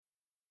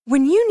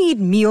When you need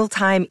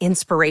mealtime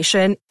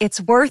inspiration,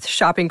 it's worth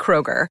shopping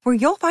Kroger, where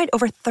you'll find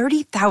over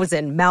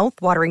 30,000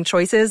 mouth-watering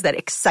choices that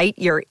excite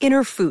your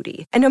inner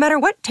foodie. And no matter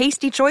what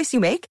tasty choice you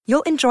make,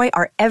 you'll enjoy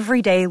our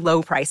everyday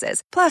low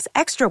prices, plus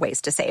extra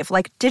ways to save,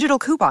 like digital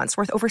coupons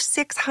worth over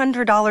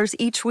 $600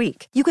 each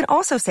week. You can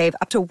also save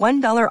up to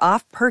 $1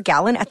 off per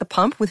gallon at the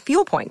pump with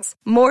fuel points.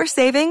 More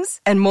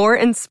savings and more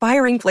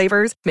inspiring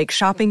flavors make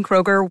shopping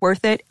Kroger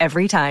worth it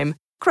every time.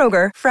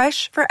 Kroger,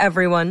 fresh for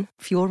everyone.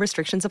 Fuel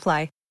restrictions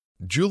apply.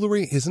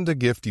 Jewelry isn't a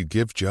gift you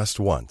give just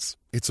once.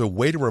 It's a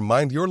way to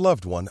remind your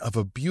loved one of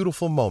a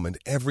beautiful moment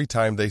every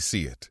time they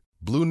see it.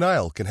 Blue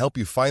Nile can help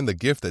you find the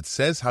gift that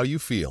says how you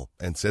feel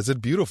and says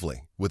it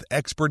beautifully, with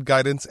expert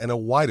guidance and a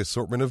wide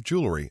assortment of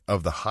jewelry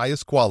of the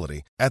highest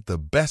quality at the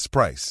best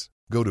price.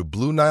 Go to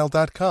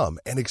BlueNile.com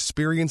and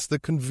experience the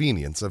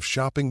convenience of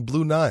shopping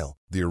Blue Nile,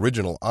 the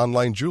original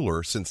online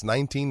jeweler since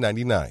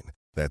 1999.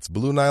 That's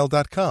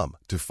BlueNile.com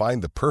to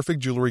find the perfect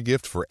jewelry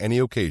gift for any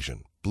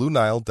occasion.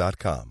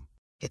 BlueNile.com.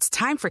 It's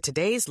time for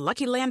today's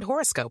Lucky Land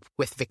horoscope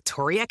with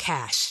Victoria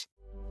Cash.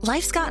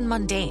 Life's gotten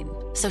mundane,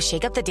 so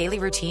shake up the daily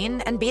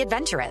routine and be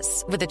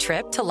adventurous with a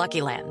trip to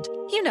Lucky Land.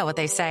 You know what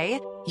they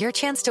say, your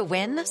chance to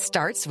win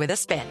starts with a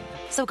spin.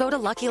 So go to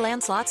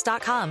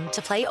LuckyLandSlots.com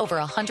to play over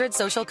 100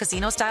 social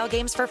casino-style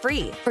games for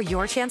free for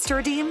your chance to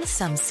redeem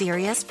some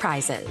serious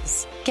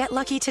prizes. Get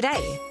lucky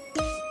today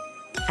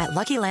at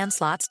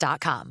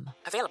LuckyLandSlots.com.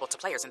 Available to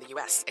players in the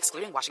U.S.,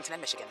 excluding Washington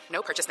and Michigan.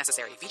 No purchase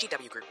necessary.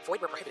 VGW Group.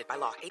 Void where prohibited by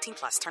law. 18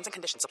 plus. Terms and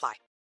conditions apply.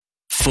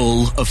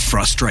 Full of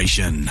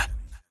frustration.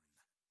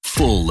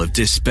 Full of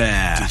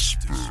despair.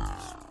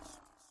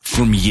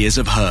 From years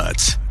of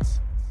hurt,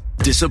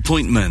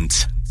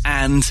 disappointment,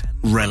 and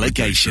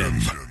relegation.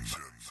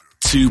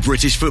 Two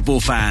British football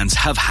fans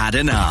have had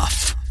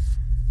enough.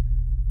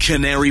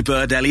 Canary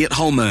bird Elliot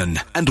Holman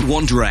and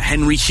wanderer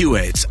Henry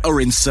Hewitt are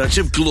in search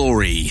of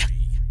glory,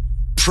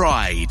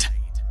 pride,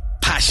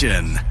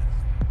 passion,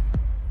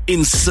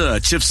 in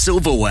search of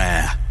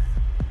silverware.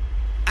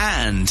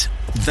 And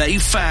they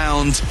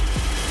found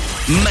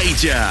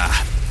Major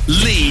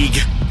League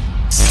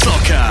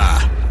Soccer.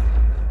 I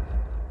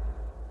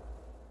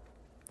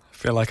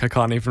feel like I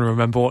can't even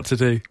remember what to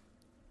do.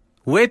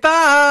 We're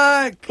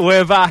back!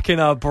 We're back in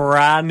a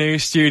brand new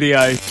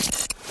studio.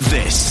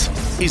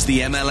 This is the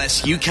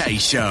MLS UK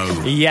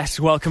show. Yes,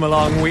 welcome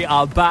along. We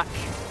are back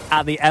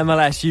at the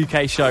MLS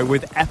UK show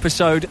with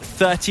episode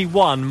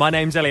 31. My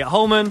name's Elliot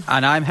Holman.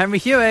 And I'm Henry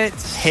Hewitt.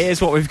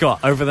 Here's what we've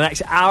got over the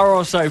next hour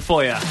or so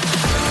for you.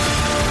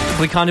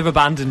 We kind of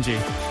abandoned you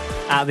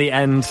at the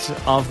end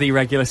of the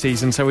regular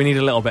season, so we need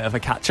a little bit of a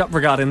catch-up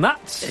regarding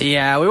that.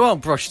 Yeah, we won't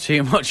brush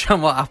too much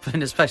on what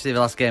happened, especially the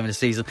last game of the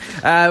season.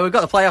 We've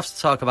got the playoffs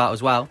to talk about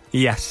as well.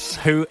 Yes,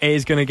 who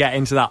is going to get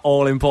into that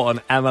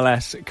all-important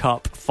MLS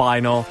Cup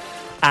final?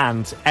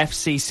 And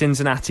FC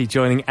Cincinnati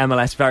joining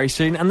MLS very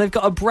soon, and they've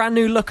got a brand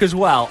new look as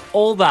well.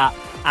 All that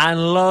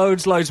and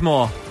loads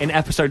more in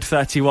episode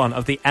 31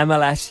 of the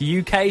MLS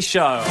UK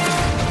show.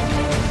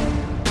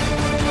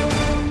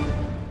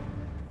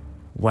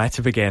 Where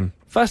to begin?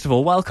 First of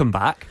all, welcome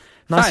back.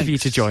 Nice Thanks. of you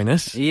to join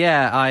us.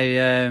 Yeah,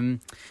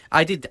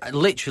 I did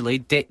literally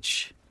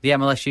ditch the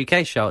MLS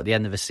UK show at the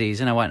end of the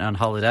season. I went on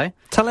holiday.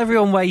 Tell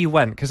everyone where you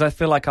went, because I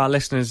feel like our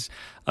listeners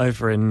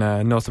over in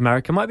North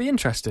America might be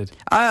interested.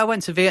 I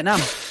went to Vietnam.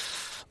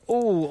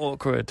 Oh,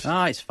 awkward.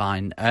 Oh, it's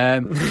fine.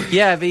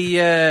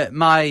 Yeah,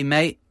 my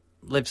mate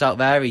lives out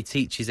there. He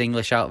teaches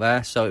English out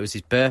there, so it was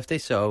his birthday,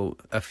 so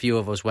a few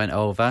of us went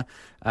over.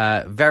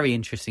 Very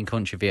interesting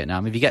country,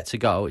 Vietnam. If you get to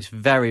go, it's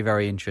very,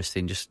 very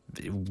interesting, just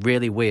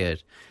really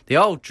weird. They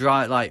all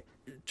drive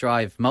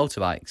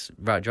motorbikes,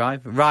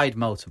 ride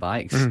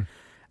motorbikes.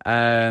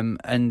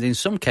 And in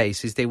some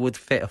cases, they would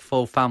fit a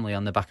full family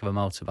on the back of a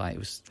motorbike. It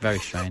was very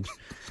strange.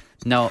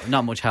 No,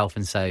 not much health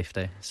and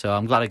safety. So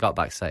I'm glad I got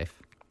back safe.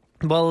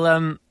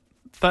 Well,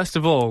 first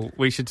of all,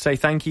 we should say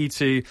thank you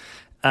to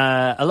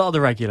a lot of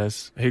the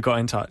regulars who got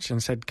in touch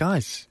and said,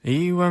 guys, are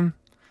you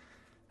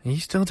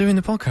still doing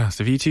the podcast?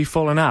 Have you two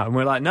fallen out? And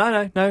we're like,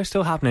 no, it's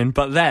still happening.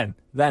 But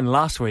then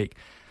last week,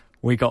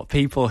 we got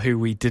people who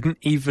we didn't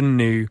even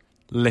know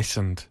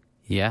listened.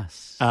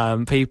 Yes.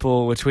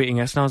 People were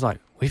tweeting us, and I was like,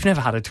 we've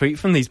never had a tweet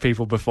from these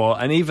people before.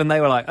 And even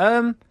they were like,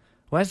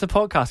 where's the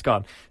podcast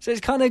gone? So it's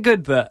kind of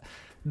good that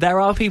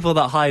there are people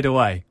that hide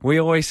away. We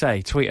always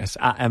say, tweet us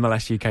at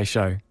MLS UK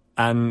Show.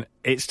 And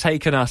it's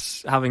taken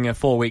us having a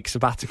 4-week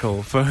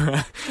sabbatical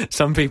for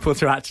some people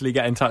to actually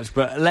get in touch.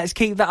 But let's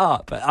keep that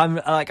up.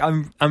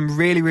 I'm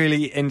really,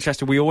 really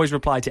interested. We always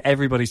reply to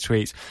everybody's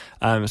tweets.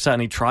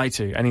 Certainly try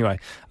to anyway,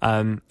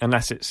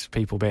 unless it's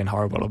people being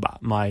horrible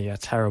about my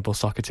terrible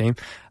soccer team.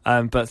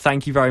 But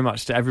thank you very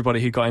much to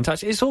everybody who got in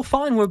touch. It's all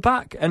fine. We're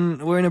back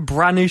and we're in a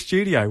brand new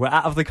studio. We're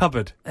out of the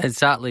cupboard.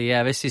 Exactly.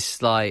 Yeah, this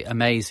is like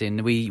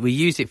amazing. We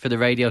use it for the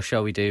radio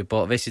show we do,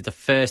 but this is the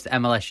first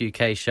MLS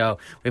UK show.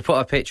 We put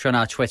a picture on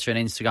our Twitter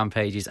and Instagram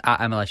pages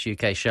at MLS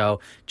UK Show,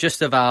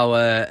 just of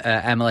our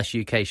MLS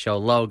UK Show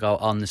logo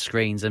on the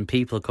screens, and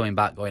people are coming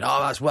back going,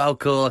 oh, that's well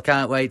cool, I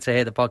can't wait to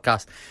hear the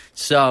podcast.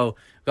 So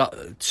got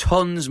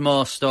tons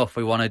more stuff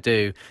we want to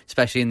do,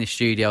 especially in the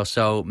studio.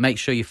 So make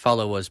sure you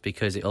follow us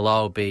because it'll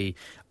all be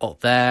up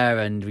there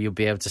and you'll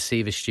be able to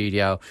see the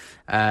studio.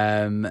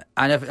 And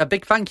a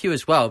big thank you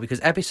as well, because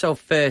episode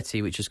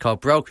 30, which is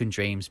called Broken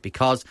Dreams,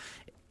 because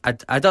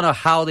I don't know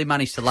how they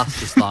managed to last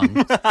this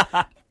long,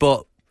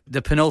 but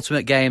the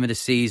penultimate game of the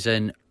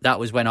season, that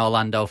was when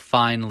Orlando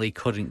finally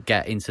couldn't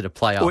get into the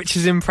playoffs. Which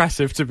is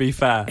impressive, to be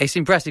fair. It's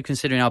impressive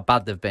considering how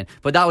bad they've been.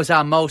 But that was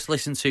our most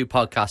listened to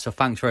podcast, so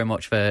thanks very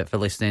much for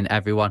listening,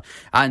 everyone.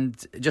 And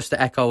just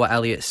to echo what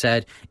Elliot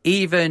said,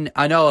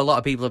 I know a lot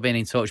of people have been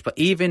in touch, but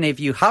even if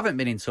you haven't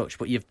been in touch,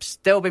 but you've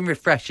still been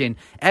refreshing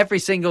every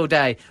single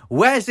day,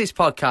 where's this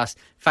podcast?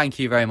 Thank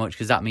you very much,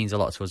 because that means a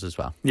lot to us as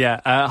well.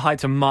 Yeah, hi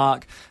to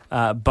Mark,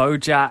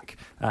 Bojack,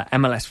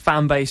 MLS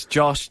Fanbase,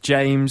 Josh,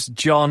 James,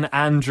 John,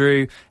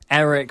 Andrew,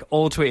 Eric,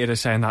 all tweeted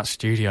us saying that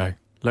studio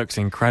looks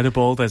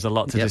incredible. There's a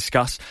lot to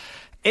discuss.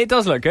 It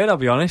does look good, I'll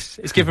be honest.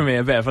 It's given me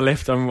a bit of a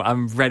lift.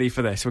 I'm ready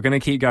for this. We're going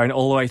to keep going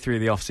all the way through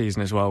the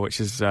off-season as well, which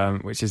is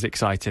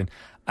exciting.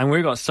 And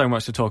we've got so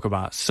much to talk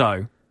about.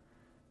 So,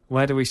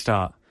 where do we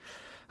start?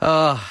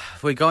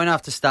 We're going to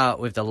have to start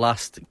with the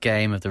last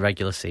game of the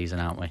regular season,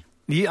 aren't we?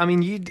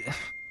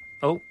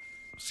 Oh,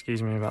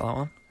 excuse me about that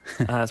one.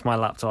 That's my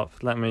laptop.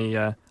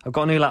 I've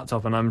got a new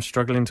laptop and I'm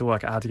struggling to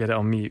work out how to get it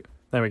on mute.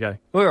 There we go.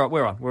 We're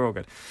on. We're all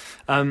good.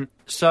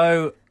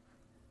 So,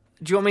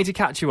 do you want me to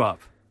catch you up?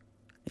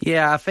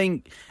 Yeah, I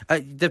think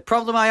the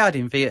problem I had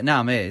in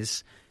Vietnam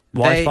is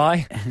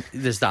Wi-Fi.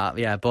 There's that,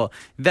 yeah. But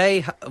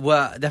I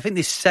think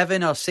they're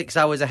 7 or 6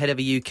 hours ahead of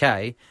the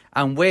UK,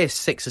 and we're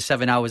 6 or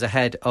 7 hours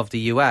ahead of the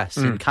US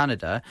and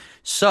Canada.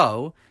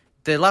 So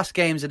the last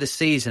games of the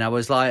season, I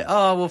was like,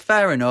 oh, well,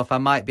 fair enough. I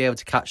might be able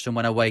to catch them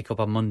when I wake up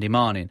on Monday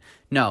morning.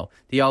 No,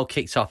 they all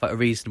kicked off at a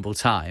reasonable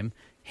time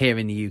here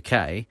in the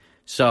UK.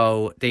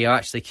 So they are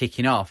actually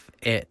kicking off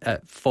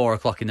at 4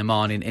 o'clock in the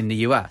morning in the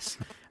US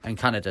and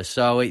Canada.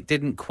 So it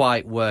didn't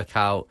quite work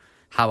out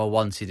how I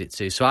wanted it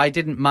to. So I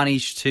didn't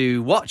manage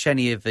to watch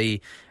any of the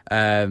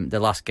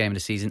last game of the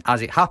season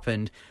as it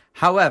happened.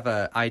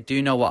 However, I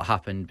do know what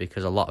happened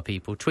because a lot of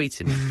people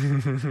tweeted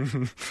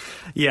me.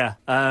 Yeah.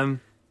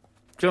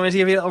 Do you want me to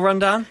give you a little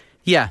rundown?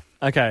 Yeah.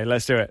 Okay,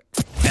 let's do it.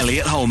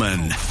 Elliot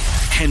Holman,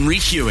 Henry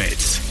Hewitt,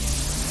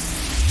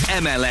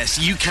 MLS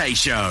UK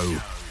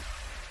show.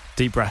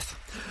 Deep breath.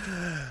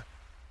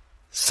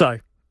 So,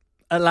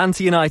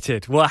 Atlanta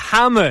United were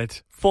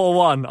hammered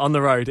 4-1 on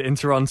the road in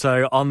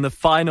Toronto on the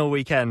final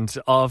weekend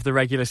of the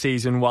regular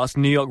season, whilst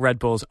New York Red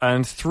Bulls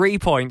earned 3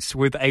 points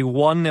with a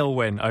 1-0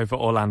 win over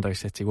Orlando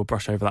City. We'll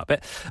brush over that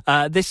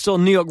bit. This saw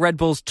New York Red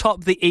Bulls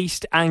top the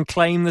East and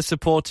claim the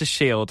Supporters'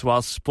 Shield,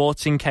 while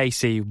Sporting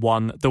KC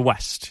won the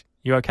West.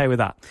 You okay with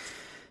that?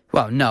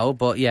 Well, no,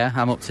 but yeah,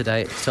 I'm up to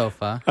date so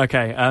far.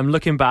 Okay,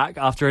 looking back,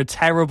 after a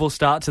terrible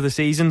start to the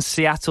season,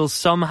 Seattle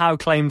somehow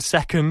claimed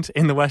second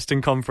in the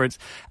Western Conference,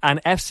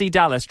 and FC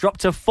Dallas dropped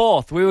to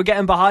fourth. We were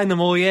getting behind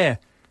them all year,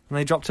 and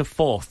they dropped to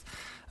fourth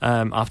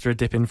after a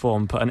dip in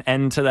form, put an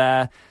end to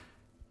their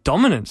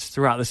dominance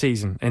throughout the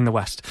season in the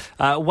West.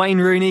 Wayne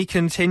Rooney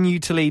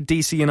continued to lead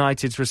DC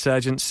United's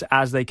resurgence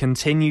as they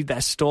continued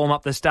their storm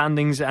up the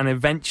standings and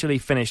eventually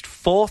finished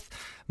fourth.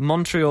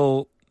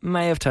 Montreal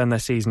may have turned their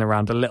season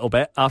around a little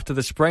bit after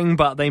the spring,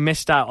 but they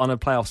missed out on a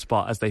playoff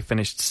spot as they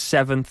finished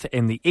 7th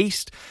in the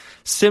East.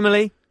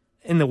 Similarly,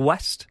 in the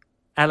West,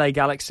 LA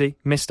Galaxy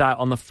missed out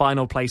on the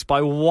final place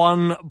by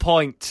 1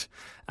 point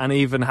and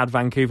even had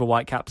Vancouver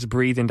Whitecaps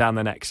breathing down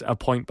the necks, a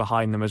point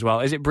behind them as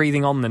well. Is it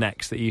breathing on the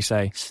necks that you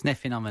say?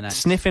 Sniffing on the necks.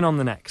 Sniffing on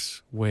the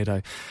necks.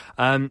 Weirdo.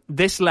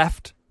 This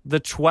left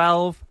the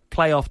 12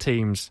 playoff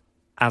teams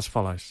as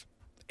follows.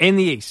 In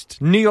the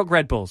East, New York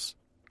Red Bulls,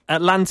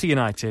 Atlanta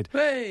United,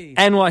 hey!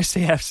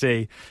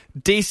 NYCFC,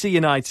 DC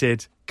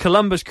United,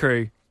 Columbus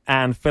Crew,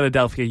 and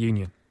Philadelphia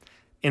Union.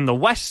 In the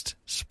West,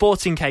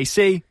 Sporting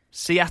KC,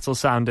 Seattle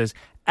Sounders,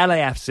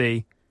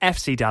 LAFC,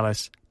 FC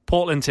Dallas,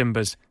 Portland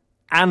Timbers,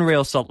 and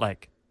Real Salt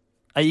Lake.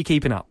 Are you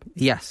keeping up?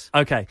 Yes.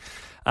 Okay,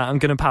 I'm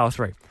going to power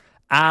through.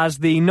 As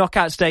the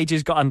knockout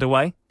stages got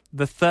underway,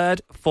 the 3rd,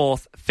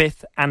 4th,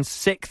 5th, and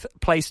 6th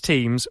place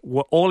teams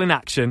were all in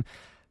action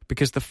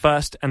because the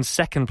 1st and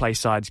 2nd place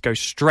sides go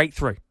straight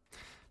through.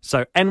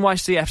 So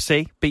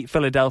NYCFC beat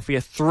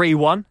Philadelphia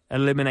 3-1,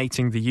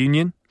 eliminating the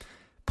Union.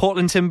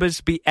 Portland Timbers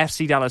beat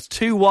FC Dallas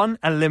 2-1,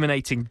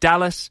 eliminating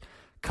Dallas.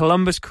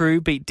 Columbus Crew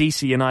beat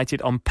DC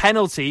United on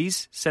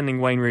penalties, sending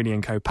Wayne Rooney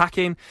and co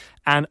packing.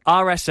 And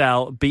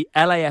RSL beat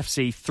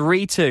LAFC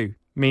 3-2,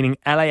 meaning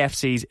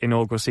LAFC's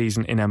inaugural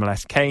season in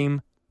MLS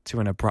came to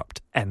an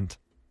abrupt end.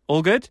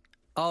 All good?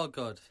 All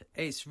good.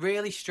 It's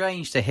really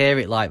strange to hear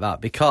it like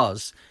that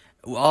because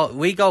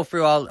we go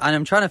through all, and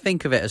I'm trying to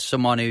think of it as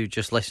someone who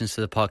just listens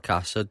to the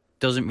podcast, so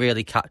doesn't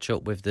really catch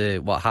up with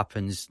what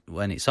happens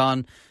when it's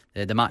on,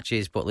 the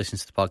matches, but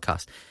listens to the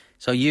podcast.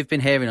 So you've been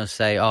hearing us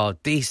say, oh,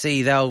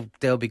 DC,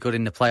 they'll be good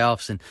in the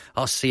playoffs, and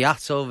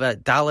Seattle,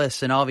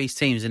 Dallas, and all these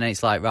teams, and then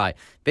it's like, right,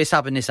 this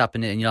happened,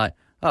 and you're like,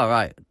 oh,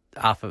 right,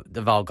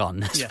 they've all gone.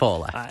 There's 4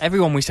 left.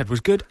 Everyone we said was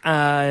good,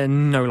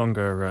 no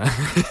longer.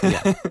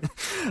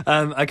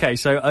 Okay,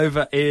 so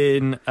over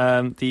in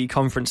the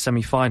conference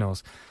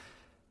semi-finals,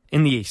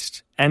 in the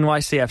East,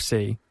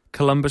 NYCFC,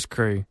 Columbus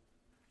Crew,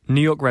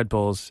 New York Red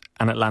Bulls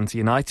and Atlanta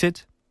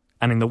United.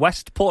 And in the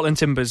West, Portland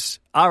Timbers,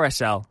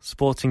 RSL,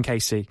 Sporting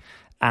KC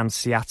and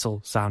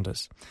Seattle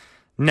Sounders.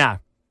 Now,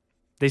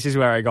 this is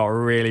where it got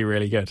really,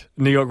 really good.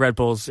 New York Red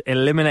Bulls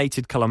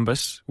eliminated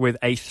Columbus with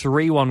a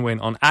 3-1 win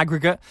on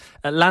aggregate.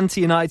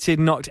 Atlanta United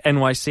knocked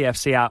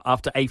NYCFC out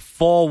after a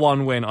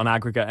 4-1 win on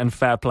aggregate, and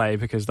fair play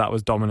because that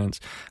was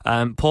dominance.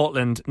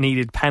 Portland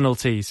needed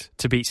penalties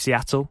to beat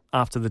Seattle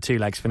after the 2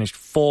 legs finished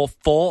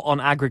 4-4 on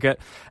aggregate.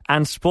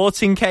 And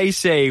Sporting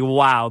KC,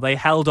 wow, they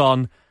held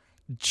on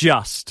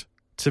just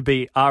to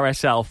beat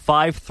RSL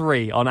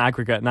 5-3 on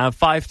aggregate. Now,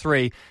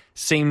 5-3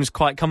 seems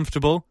quite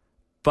comfortable,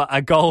 but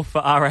a goal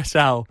for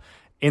RSL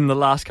in the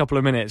last couple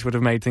of minutes would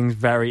have made things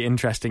very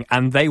interesting,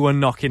 and they were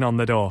knocking on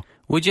the door.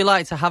 Would you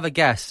like to have a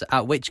guess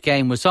at which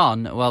game was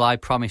on? Well, I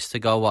promised to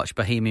go watch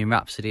Bohemian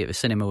Rhapsody at the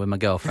cinema with my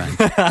girlfriend.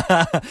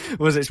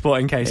 Was it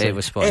Sporting KC? It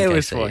was Sporting KC.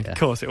 Was Sporting. Yeah. Of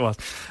course it was.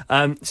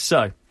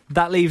 So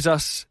that leaves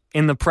us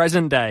in the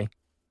present day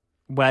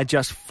where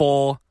just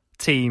 4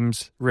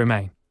 teams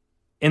remain.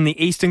 In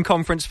the Eastern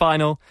Conference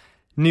Final,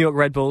 New York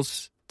Red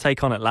Bulls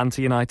take on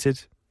Atlanta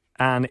United.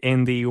 And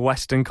in the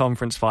Western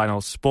Conference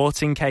Final,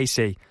 Sporting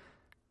KC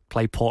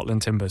play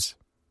Portland Timbers.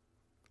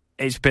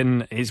 It's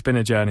been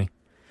a journey.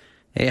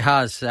 It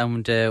has,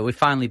 and we're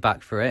finally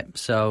back for it.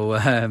 So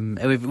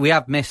we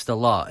have missed a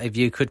lot. If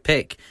you could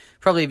pick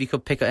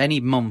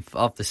any month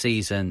of the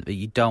season that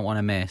you don't want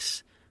to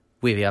miss,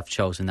 we have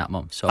chosen that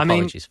month. So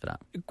apologies for that.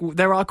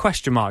 There are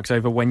question marks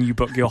over when you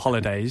book your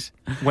holidays.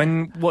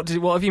 What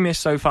have you missed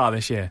so far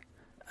this year?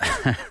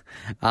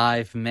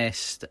 I've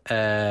missed.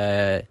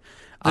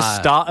 The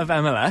start of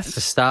MLS? The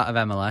start of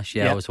MLS,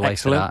 yeah, I was away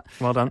excellent. for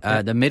that. Well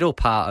done. The middle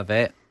part of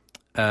it.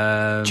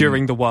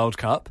 During the World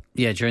Cup?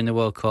 Yeah, during the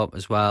World Cup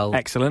as well.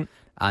 Excellent.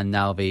 And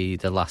now the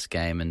last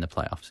game in the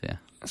playoffs, yeah.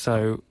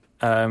 So,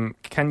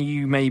 can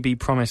you maybe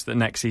promise that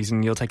next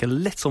season you'll take a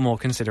little more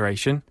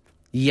consideration?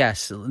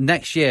 Yes,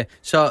 next year.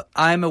 So,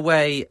 I'm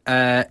away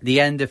the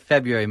end of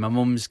February. My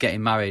mum's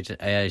getting married.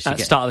 At the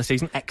start of the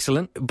season,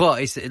 excellent.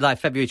 But it's like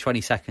February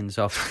 22nd,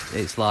 so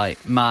it's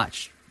like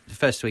March. The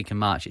first week in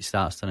March it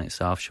starts, doesn't it?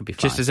 So I should be fine.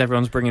 Just as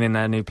everyone's bringing in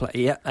their new play.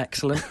 Yeah,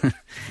 excellent.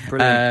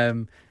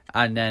 Brilliant.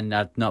 And then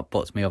I've not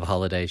booked me other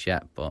holidays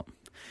yet. But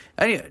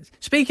anyway,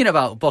 speaking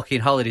about booking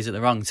holidays at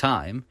the wrong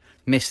time,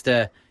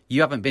 Mr.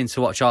 You haven't been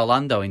to watch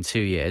Orlando in 2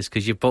 years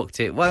because you booked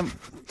it. Well,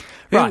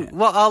 right.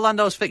 What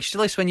Orlando's fixture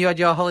list when you had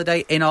your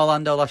holiday in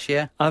Orlando last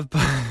year?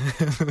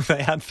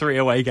 They had 3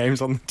 away games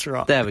on the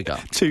trot. There we go.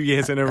 2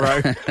 years in a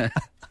row.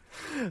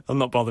 I'm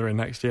not bothering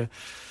next year,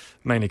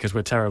 mainly because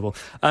we're terrible.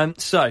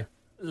 So...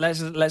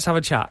 Let's have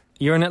a chat.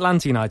 You're an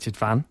Atlanta United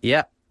fan.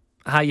 Yeah.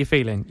 How are you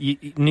feeling?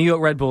 New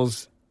York Red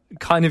Bulls,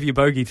 kind of your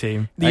bogey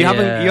team. You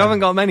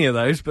haven't got many of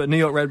those, but New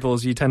York Red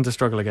Bulls you tend to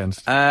struggle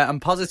against. I'm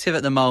positive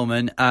at the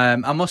moment. I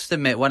must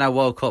admit, when I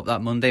woke up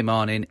that Monday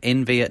morning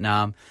in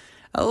Vietnam,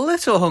 a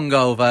little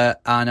hungover,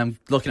 and I'm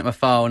looking at my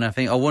phone, and I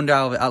think, I wonder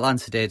how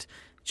Atlanta did.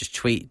 Just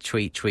tweet.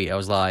 I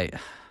was like...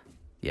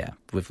 Yeah,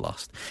 we've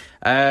lost.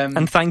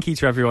 And thank you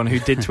to everyone who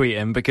did tweet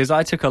him, because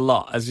I took a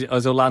lot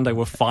as Orlando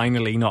were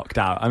finally knocked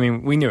out. I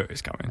mean, we knew it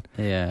was coming.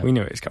 Yeah, we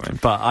knew it was coming.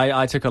 But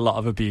I took a lot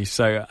of abuse,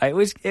 so it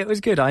was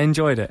good. I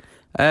enjoyed it.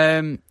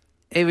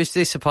 It was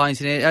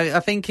disappointing. I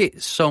think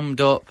it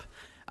summed up.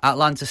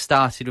 Atlanta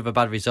started with a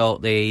bad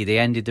result. They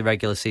ended the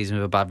regular season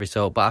with a bad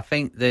result. But I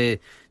think the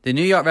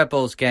New York Red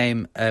Bulls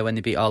game when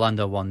they beat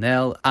Orlando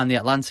 1-0 and the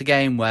Atlanta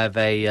game where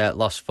they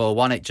lost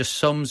 4-1, it just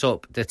sums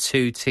up the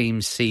two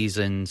teams'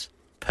 seasons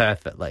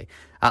perfectly.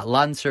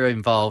 Atlanta are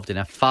involved in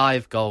a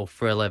 5-goal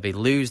thriller. They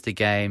lose the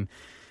game.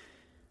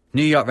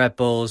 New York Red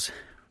Bulls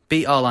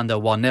beat Orlando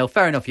 1-0.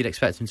 Fair enough, you'd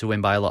expect them to win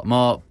by a lot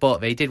more, but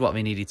they did what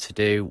they needed to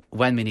do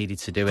when they needed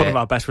to do it. One of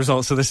our best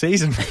results of the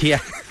season.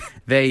 Yeah.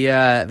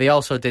 They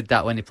also did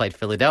that when they played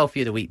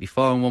Philadelphia the week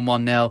before and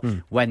won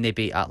 1-0. When they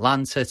beat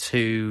Atlanta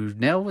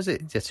 2-0, was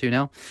it? Yeah,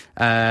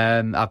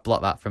 2-0. I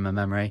blocked that from my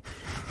memory.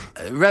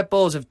 Red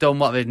Bulls have done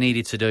what they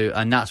needed to do,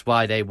 and that's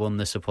why they won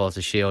the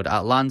Supporters' Shield.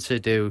 Atlanta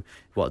do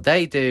what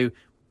they do.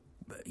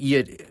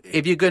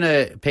 If you're going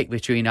to pick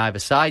between either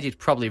side, you'd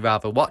probably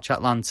rather watch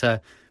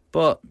Atlanta,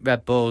 but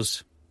Red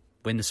Bulls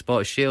win the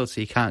Supporters' Shield,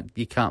 so you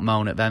can't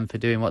moan at them for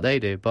doing what they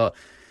do. But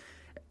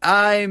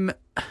I'm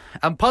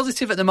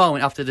positive at the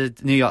moment after the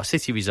New York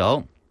City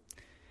result.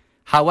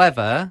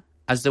 However,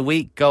 as the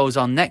week goes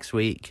on next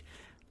week,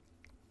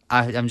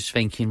 I'm just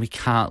thinking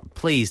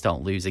please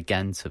don't lose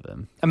again to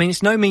them. I mean,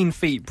 it's no mean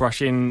feat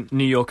brushing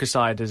New York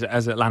aside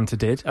as Atlanta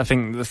did. I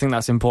think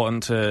that's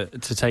important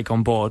to take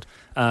on board.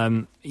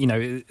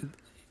 It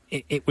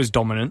was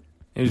dominant.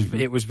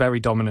 It was very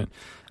dominant.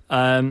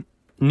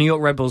 New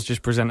York Red Bulls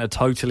just present a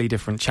totally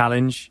different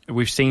challenge.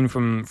 We've seen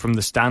from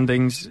the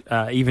standings,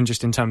 even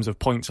just in terms of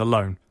points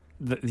alone,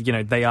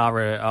 they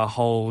are a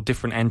whole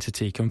different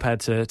entity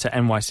compared to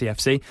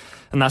NYCFC,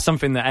 and that's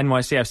something that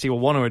NYCFC will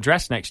want to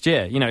address next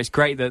year. It's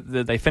great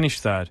that they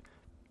finished third,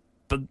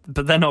 but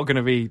they're not going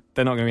to be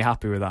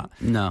happy with that.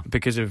 No,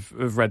 because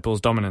of Red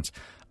Bull's dominance.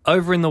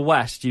 Over in the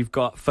West, you've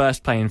got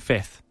first playing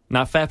fifth.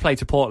 Now, fair play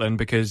to Portland,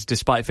 because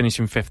despite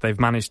finishing fifth, they've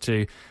managed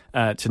to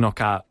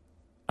knock out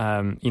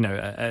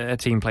a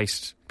team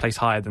placed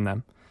higher than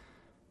them.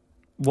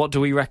 What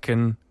do we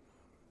reckon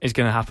is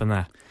going to happen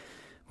there?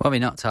 Well, we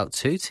knocked out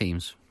two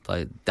teams.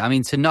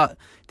 The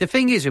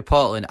thing is with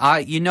Portland,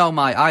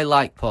 I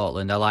like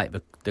Portland. I like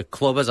the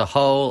club as a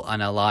whole,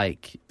 and I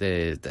like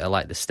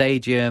the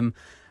stadium.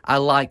 I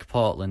like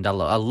Portland. I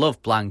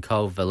love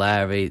Blanco,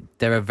 Valeri.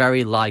 They're a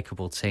very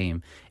likeable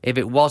team. If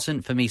it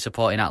wasn't for me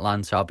supporting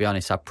Atlanta, I'll be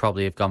honest, I'd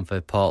probably have gone for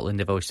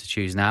Portland if I was to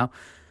choose now.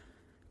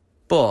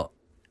 But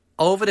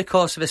over the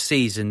course of a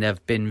season,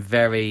 they've been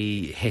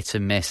very hit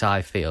and miss,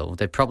 I feel.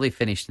 They've probably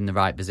finished in the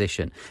right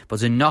position. But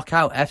to knock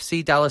out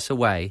FC Dallas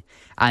away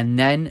and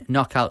then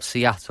knock out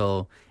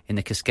Seattle in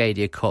the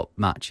Cascadia Cup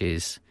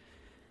matches,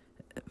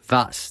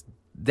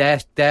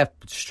 they're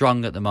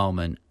strong at the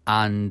moment.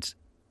 And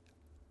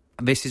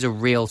this is a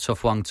real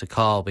tough one to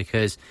call,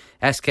 because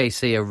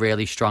SKC are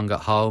really strong at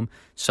home,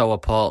 so are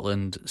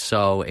Portland.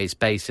 So it's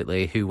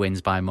basically who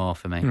wins by more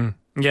for me.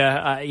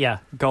 Yeah,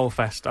 goal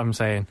fest, I'm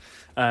saying.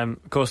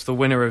 Of course, the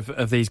winner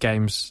of these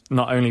games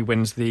not only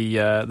wins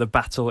the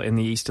battle in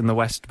the East and the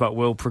West, but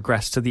will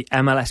progress to the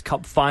MLS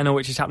Cup final,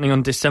 which is happening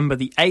on December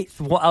the 8th.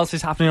 What else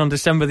is happening on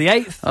December the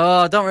 8th?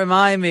 Oh, don't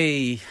remind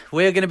me.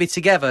 We're going to be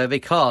together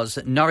because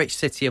Norwich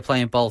City are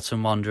playing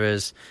Bolton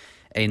Wanderers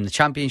in the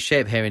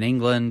Championship here in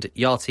England.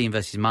 Your team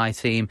versus my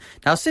team.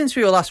 Now, since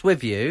we were last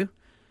with you,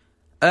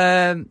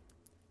 there's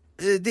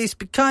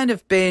kind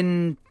of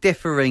been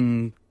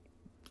differing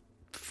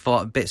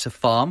bits of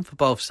form for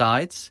both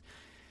sides.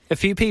 A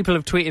few people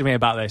have tweeted me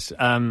about this,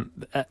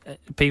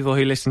 people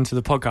who listen to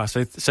the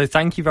podcast, so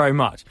thank you very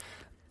much.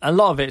 A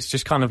lot of it's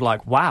just kind of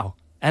like, wow,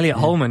 Elliot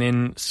Holman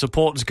in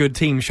supports good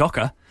team,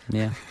 shocker.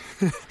 Yeah.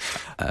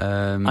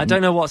 I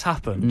don't know what's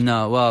happened.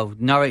 No, well,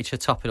 Norwich are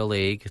top of the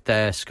league.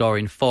 They're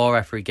scoring 4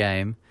 every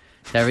game.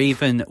 They're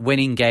even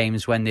winning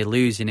games when they're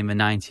losing in the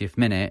 90th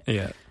minute.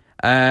 Yeah.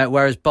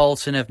 Whereas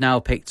Bolton have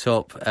now picked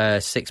up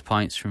 6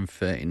 points from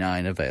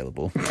 39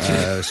 available.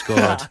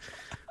 Scored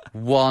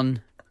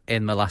 1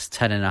 in the last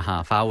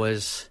 10.5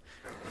 hours.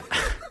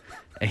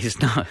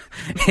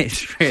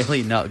 It's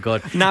really not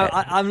good. Now,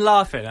 I'm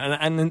laughing,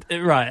 and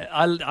right,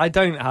 I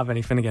don't have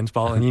anything against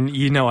Bolton.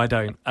 You know I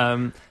don't.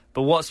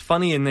 But what's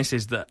funny in this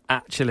is that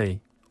actually,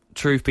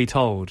 truth be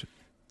told,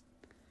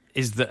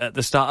 is that at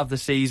the start of the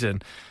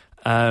season,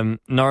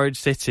 Norwich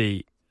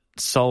City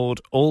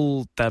sold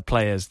all their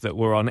players that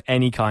were on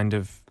any kind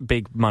of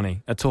big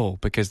money at all,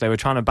 because they were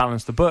trying to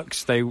balance the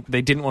books. They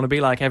didn't want to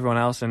be like everyone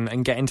else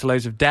and get into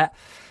loads of debt.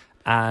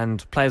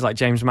 And players like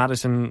James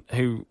Maddison,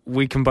 who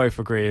we can both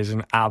agree is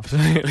an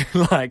absolute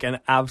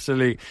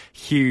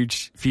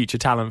huge future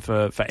talent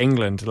for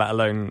England, let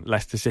alone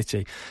Leicester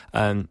City.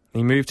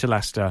 He moved to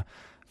Leicester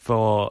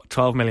for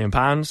 £12 million.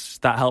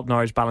 That helped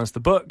Norwich balance the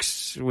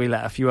books. We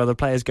let a few other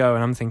players go,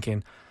 and I'm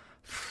thinking,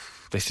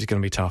 this is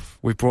going to be tough.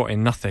 We've brought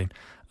in nothing.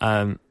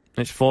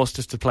 It's forced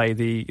us to play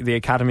the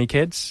academy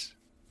kids,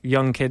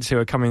 young kids who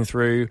are coming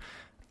through,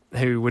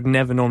 who would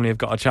never normally have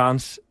got a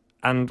chance.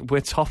 And we're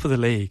top of the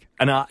league.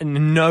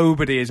 And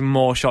nobody is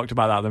more shocked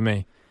about that than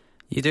me.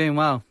 You're doing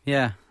well,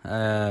 yeah.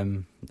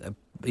 So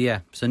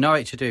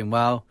Norwich are doing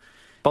well.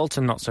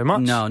 Bolton, not so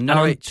much. No,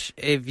 Norwich,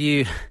 if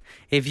you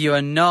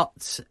are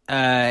not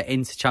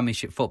into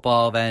Championship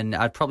football, then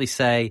I'd probably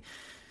say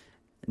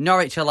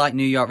Norwich are like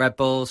New York Red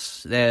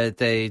Bulls.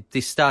 They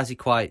started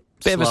quite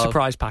bit slow, of a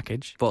surprise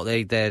package.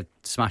 But they're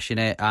smashing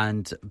it.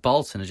 And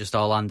Bolton are just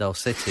Orlando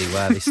City,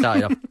 where they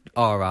started off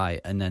all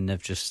right, and then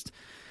they've just...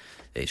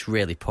 It's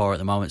really poor at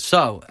the moment.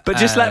 But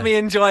just let me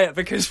enjoy it,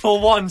 because for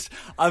once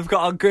I've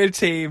got a good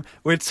team.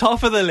 We're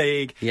top of the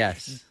league.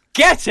 Yes.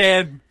 Get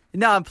in!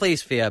 No, I'm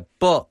pleased for you.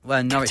 But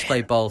when Norwich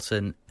play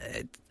Bolton,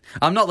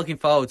 I'm not looking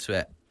forward to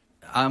it.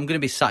 I'm going to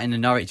be sat in the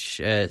Norwich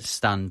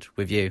stand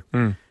with you.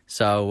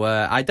 So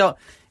I don't...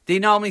 They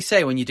normally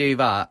say when you do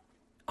that,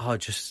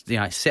 just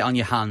sit on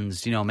your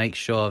hands, make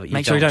sure that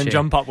you don't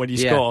jump up when you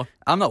score.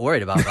 I'm not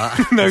worried about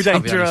that. No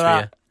danger of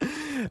that.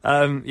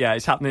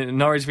 It's happening.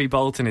 Norwich v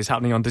Bolton is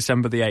happening on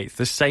December the 8th,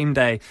 the same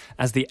day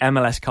as the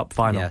MLS Cup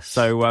final. Yes.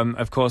 So,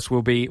 of course,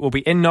 we'll be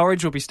in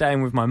Norwich. We'll be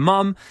staying with my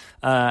mum,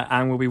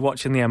 and we'll be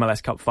watching the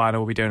MLS Cup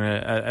final. We'll be doing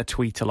a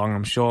tweet along,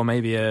 I'm sure,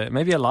 maybe a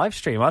live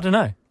stream. I don't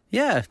know.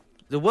 Yeah,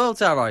 the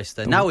world's our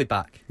oyster. Now we're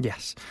back.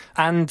 Yes.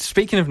 And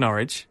speaking of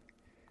Norwich,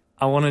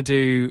 I want to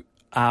do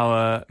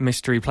our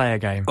mystery player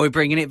game. Are we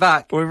bringing it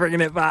back? We're bringing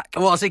it back.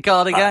 What's it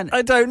called again?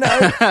 I don't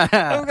know.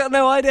 I've got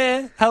no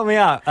idea. Help me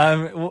out.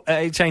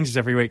 It changes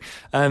every week.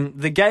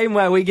 The game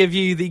where we give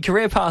you the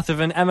career path of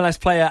an MLS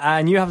player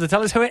and you have to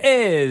tell us who it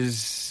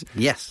is.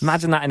 Yes.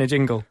 Imagine that in a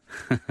jingle.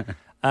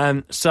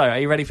 So, are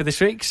you ready for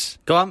this week's?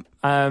 Go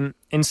on.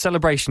 In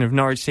celebration of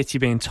Norwich City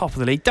being top of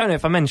the league, don't know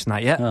if I mentioned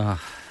that yet.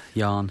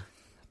 Yawn.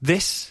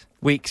 This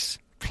week's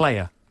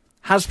player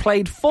has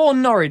played for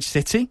Norwich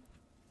City,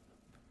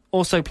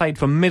 also played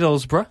for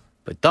Middlesbrough.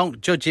 But don't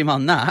judge him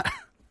on that.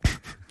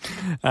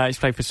 He's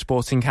played for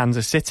Sporting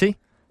Kansas City,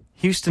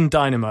 Houston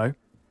Dynamo,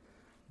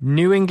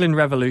 New England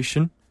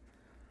Revolution,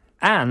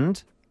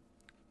 and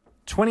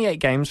 28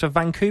 games for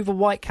Vancouver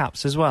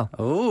Whitecaps as well.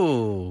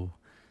 Oh,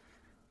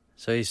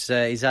 so he's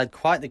had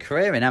quite the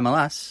career in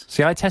MLS.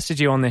 See, I tested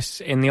you on this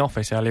in the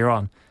office earlier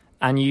on,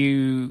 and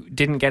you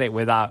didn't get it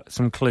without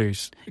some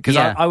clues. Because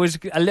I was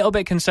a little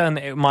bit concerned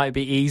that it might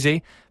be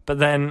easy, but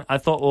then I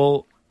thought,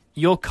 well,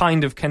 you're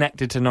kind of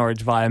connected to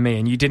Norwich via me,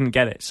 and you didn't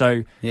get it.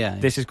 So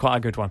this is quite a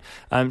good one.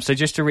 So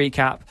just to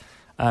recap,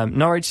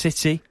 Norwich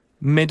City,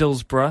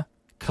 Middlesbrough,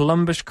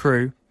 Columbus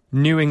Crew,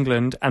 New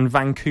England, and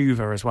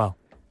Vancouver as well.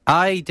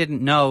 I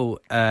didn't know...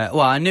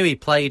 I knew he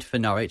played for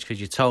Norwich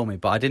because you told me,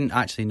 but I didn't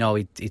actually know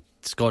he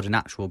scored an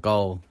actual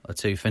goal or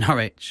two for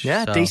Norwich.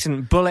 Yeah, so.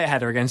 Decent bullet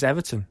header against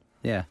Everton.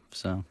 Yeah,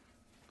 so...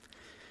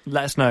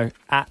 Let us know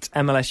at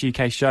MLS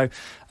UK Show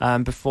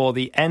before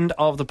the end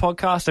of the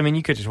podcast. I mean,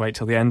 you could just wait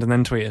till the end and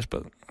then tweet us,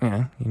 but,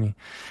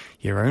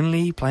 you're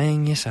only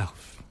playing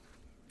yourself.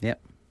 Yep.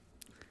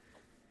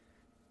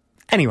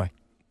 Anyway,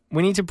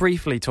 we need to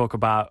briefly talk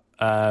about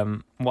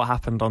what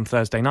happened on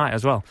Thursday night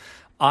as well.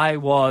 I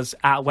was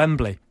at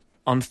Wembley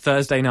on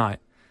Thursday night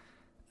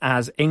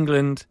as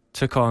England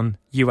took on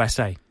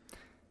USA.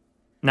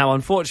 Now,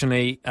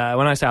 unfortunately,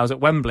 when I say I was at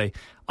Wembley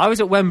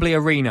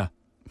Arena,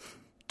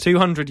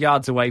 200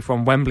 yards away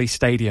from Wembley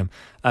Stadium.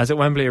 I was at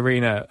Wembley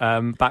Arena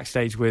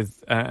backstage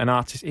with an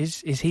artist.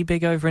 Is he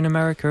big over in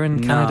America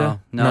and Canada?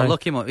 No,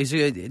 look him up.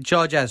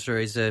 George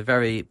Ezra is a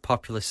very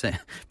popular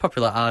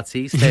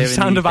artist. You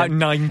sound about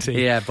 90.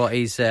 Yeah, but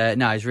he's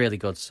really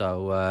good.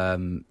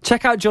 So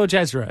check out George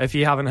Ezra if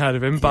you haven't heard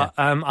of him. But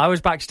I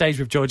was backstage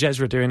with George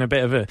Ezra doing a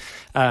bit of a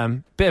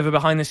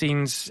behind the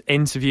scenes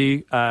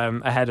interview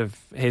ahead of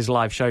his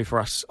live show for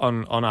us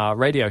on our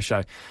radio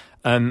show,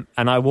 and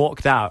I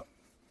walked out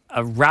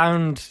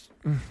around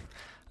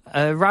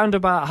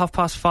about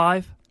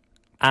 5:30,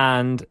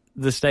 and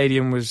the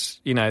stadium was,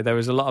 there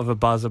was a lot of a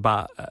buzz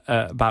about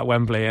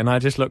Wembley, and I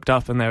just looked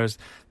up and there was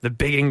the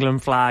big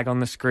England flag on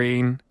the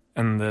screen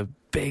and the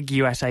big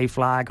USA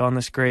flag on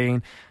the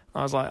screen.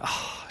 I was like,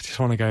 I just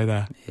want to go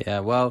there. Yeah,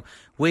 well,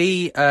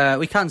 we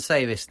can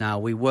say this now.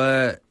 We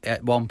were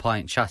at one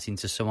point chatting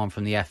to someone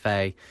from the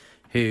FA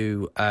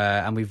who,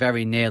 and we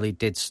very nearly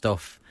did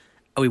stuff.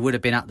 We would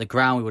have been at the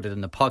ground. We would have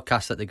done the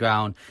podcast at the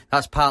ground.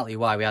 That's partly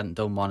why we hadn't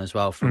done one as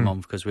well for a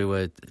month, because we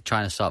were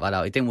trying to sort that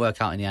out. It didn't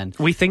work out in the end.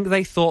 We think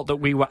they thought that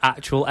we were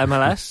actual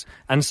MLS,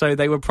 and so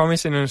they were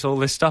promising us all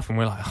this stuff, and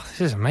we're like,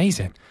 this is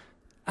amazing.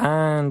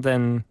 And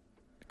then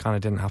it kind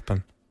of didn't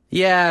happen.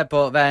 Yeah,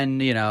 but then,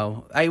 it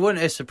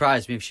wouldn't have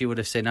surprised me if she would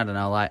have seen, I don't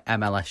know, like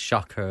MLS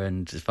Shocker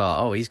and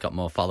thought, he's got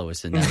more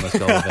followers than them. Let's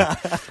go with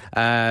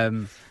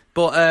it.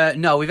 But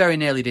no, we very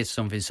nearly did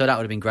something, so that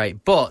would have been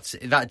great. But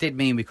that did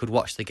mean we could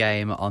watch the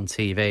game on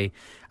TV.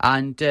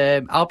 And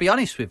I'll be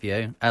honest with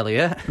you,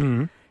 Elliot.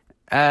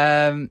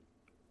 Well,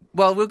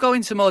 we'll go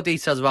into more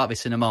details about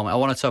this in a moment. I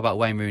want to talk about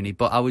Wayne Rooney,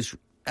 but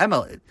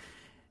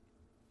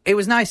it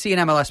was nice seeing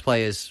MLS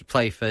players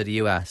play for the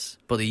US,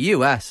 but the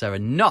US are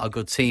not a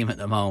good team at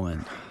the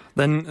moment.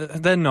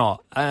 They're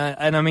not.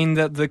 And I mean,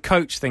 the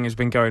coach thing has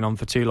been going on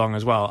for too long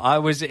as well. I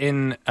was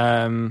in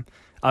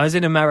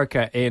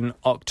America in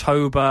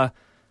October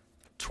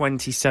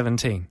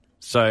 2017.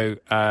 So,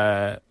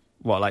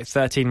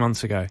 13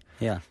 months ago.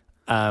 Yeah.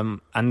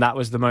 And that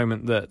was the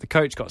moment that the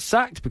coach got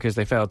sacked because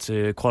they failed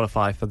to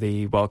qualify for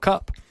the World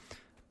Cup.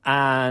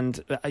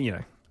 And,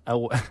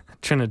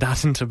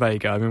 Trinidad and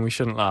Tobago, I mean, we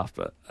shouldn't laugh,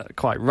 but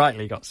quite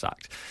rightly got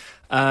sacked.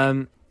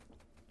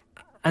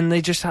 And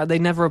they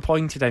never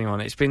appointed anyone.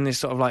 It's been this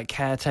sort of like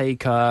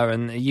caretaker,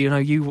 and you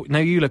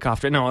look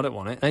after it. No, I don't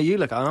want it. No, you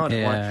look. I don't want it.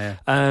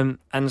 Yeah.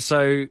 And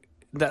so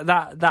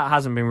that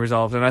hasn't been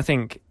resolved. And I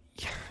think,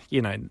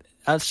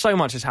 so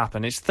much has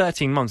happened. It's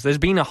 13 months. There's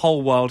been a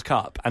whole World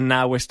Cup, and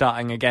now we're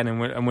starting again, and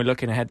we're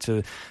looking ahead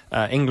to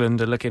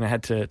England, and looking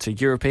ahead to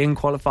European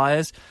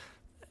qualifiers.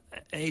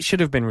 It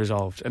should have been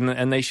resolved,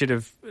 and they should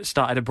have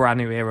started a brand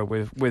new era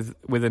with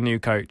a new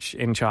coach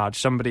in charge,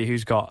 somebody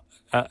who's got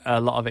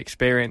a lot of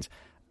experience.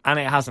 And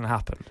it hasn't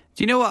happened.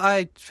 Do you know what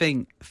I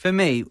think? For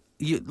me,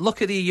 you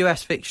look at the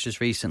US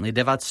fixtures recently.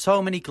 They've had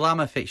so many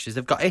glamour fixtures.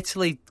 They've got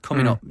Italy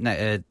coming up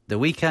the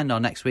weekend or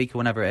next week or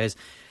whenever it is.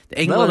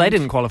 England, they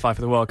didn't qualify for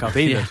the World Cup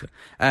either.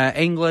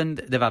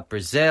 England, they've had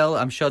Brazil.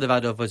 I'm sure they've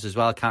had others as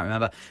well. I can't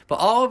remember. But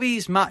all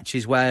these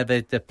matches where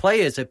the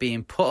players are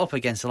being put up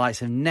against the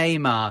likes of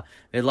Neymar,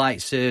 the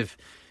likes of...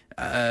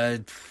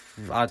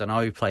 I don't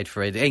know who played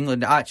for it.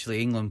 England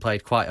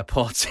played quite a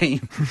poor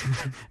team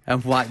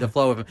and wiped the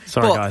floor with them.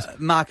 Sorry, guys.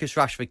 Marcus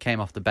Rashford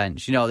came off the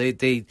bench. They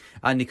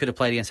could have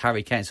played against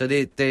Harry Kane. So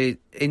they're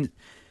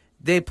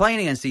playing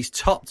against these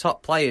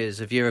top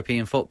players of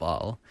European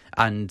football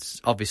and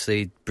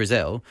obviously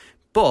Brazil,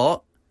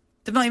 but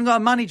they've not even got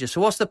a manager.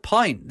 So what's the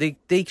point?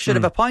 They should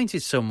have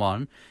appointed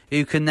someone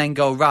who can then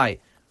go,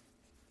 right,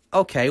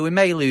 okay, we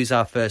may lose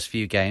our first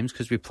few games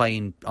because we're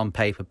playing on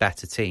paper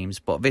better teams,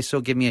 but this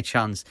will give me a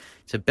chance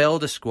to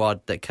build a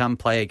squad that can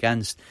play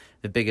against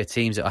the bigger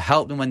teams. It'll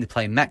help them when they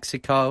play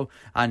Mexico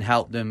and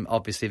help them,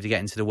 obviously, if they get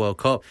into the World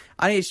Cup.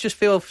 And it just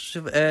feels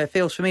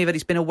for me that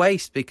it's been a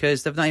waste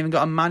because they've not even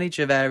got a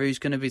manager there who's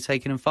going to be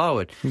taking them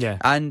forward. Yeah.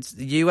 And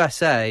the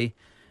USA,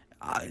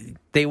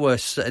 they were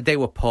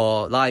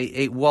poor. Like,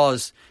 it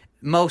was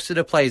most of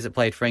the players that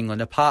played for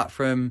England, apart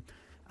from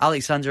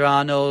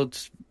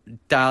Alexander-Arnold,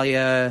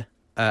 Dahlia,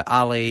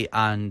 Ali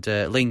and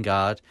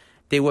Lingard,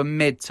 they were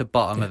mid to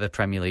bottom of the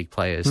Premier League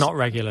players. Not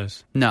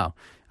regulars. No.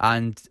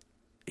 And,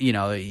 you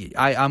know,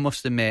 I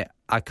must admit,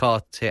 I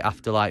caught it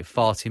after like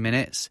 40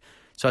 minutes.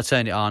 So I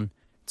turned it on,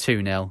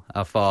 2-0.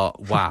 I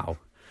thought, wow,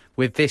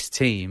 with this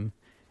team...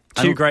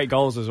 Two great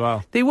goals as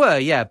well. They were,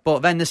 yeah. But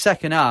then the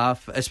second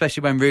half,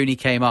 especially when Rooney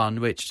came on,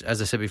 which,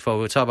 as I said before,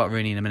 we'll talk about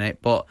Rooney in a minute,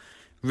 but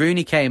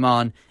Rooney came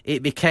on,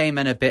 it became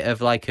a bit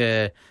of like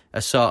a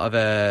sort of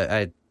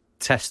a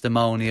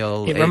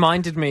testimonial. It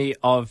reminded me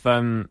of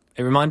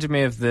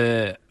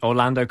the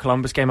Orlando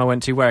Columbus game I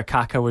went to where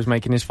Kaka was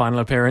making his final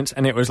appearance,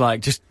 and it was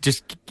like just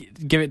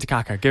give it to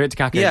Kaka.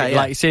 Yeah.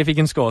 Like, see if he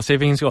can score.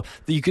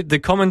 The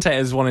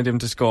commentators wanted him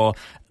to score.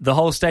 The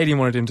whole stadium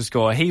wanted him to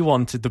score. He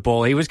wanted the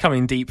ball. He was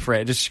coming deep for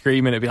it, just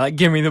screaming. It'd be like,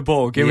 give me the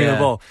ball, give me the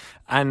ball.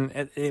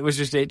 And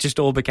it just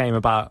all became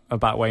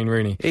about Wayne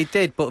Rooney. It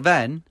did, but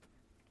then,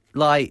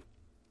 like,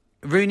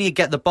 Rooney would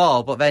get the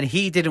ball, but then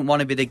he didn't want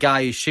to be the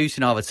guy who's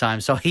shooting all the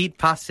time, so he'd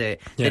pass it.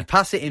 Yeah. They'd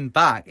pass it in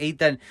back. And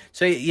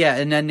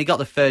then they got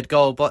the third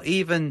goal. But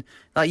even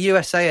like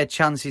USA had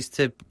chances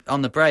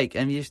on the break,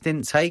 and you just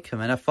didn't take them.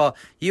 And I thought,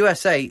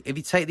 USA, if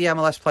you take the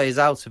MLS players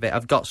out of it,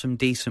 I've got some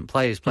decent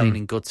players playing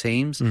in good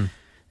teams.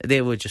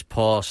 They were just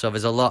poor. So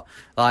there's a lot,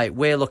 like,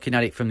 we're looking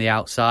at it from the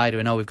outside.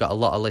 We know we've got a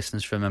lot of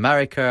listeners from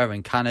America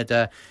and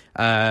Canada,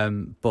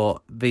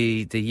 but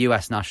the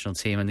US national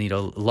team need a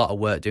lot of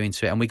work doing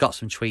to it. And we got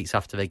some tweets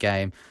after the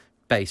game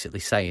basically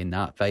saying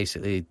that.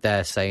 Basically,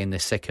 they're saying they're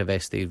sick of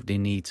this. They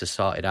need to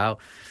sort it out.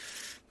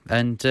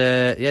 And,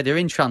 they're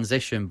in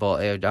transition,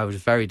 but I was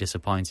very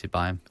disappointed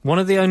by him. One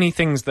of the only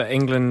things that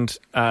England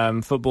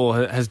football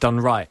has done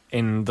right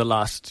in the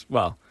last,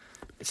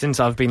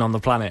 since I've been on the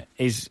planet,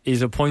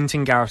 is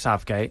appointing Gareth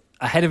Southgate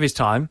ahead of his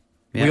time.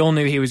 Yeah. We all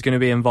knew he was going to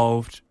be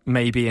involved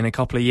maybe in a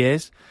couple of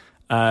years,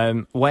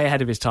 way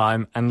ahead of his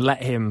time, and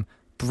let him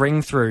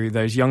bring through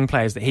those young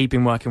players that he'd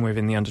been working with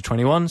in the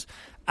under-21s,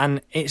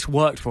 and it's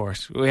worked for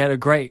us. We had a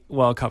great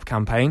World Cup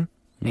campaign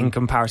in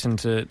comparison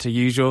to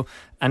usual,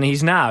 and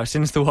he's now,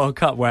 since the World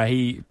Cup, where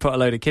he put a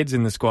load of kids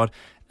in the squad,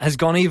 has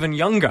gone even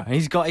younger.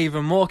 He's got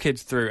even more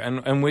kids through,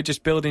 and we're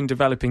just building,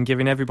 developing,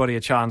 giving everybody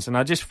a chance. And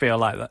I just feel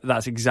like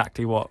that's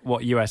exactly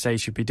what USA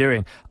should be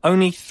doing.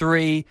 Only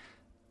 3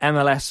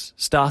 MLS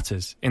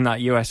starters in that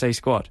USA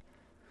squad.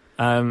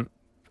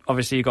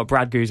 Obviously, you've got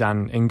Brad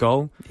Guzan in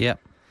goal. Yeah.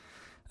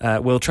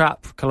 Will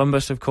Trapp,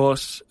 Columbus, of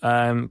course,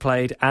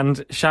 played.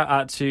 And shout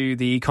out to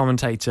the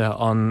commentator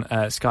on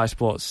Sky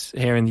Sports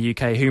here in the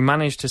UK who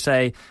managed to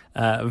say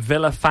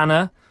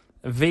Villafana,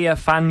 Via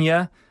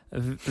Fanar.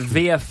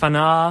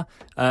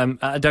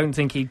 I don't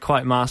think he'd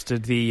quite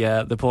mastered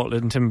the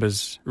Portland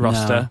Timbers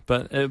roster,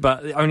 no.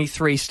 but only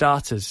 3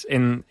 starters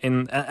in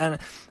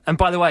and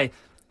by the way,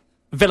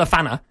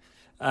 Villafana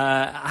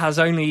has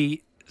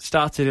only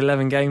started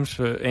 11 games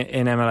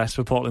in MLS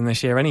for Portland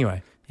this year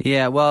anyway.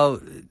 Yeah,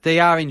 well, they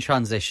are in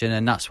transition,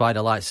 and that's why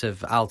the likes of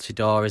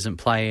Altidore isn't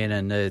playing,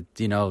 and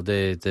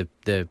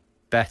the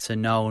better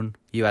known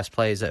US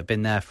players that have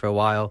been there for a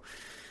while.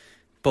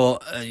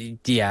 But,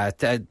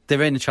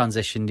 they're in a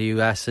transition, the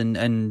US,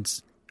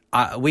 and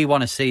we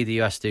want to see the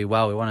US do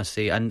well. We want to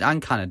see,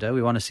 and Canada,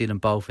 we want to see them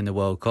both in the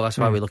World Cup. That's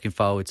why we're looking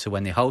forward to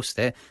when they host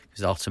it,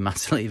 because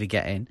automatically they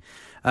get in.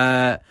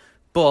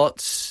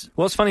 But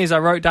what's funny is I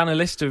wrote down a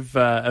list of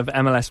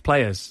MLS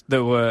players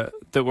that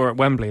were at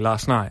Wembley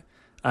last night.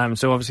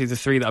 So obviously the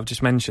 3 that I've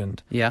just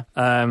mentioned. Yeah.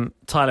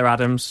 Tyler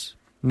Adams,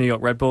 New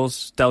York Red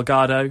Bulls.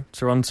 Delgado,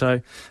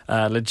 Toronto.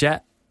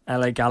 Leggett,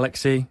 LA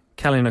Galaxy.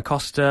 Kellyn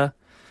Acosta.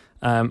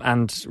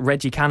 And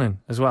Reggie Cannon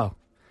as well.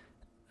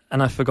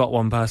 And I forgot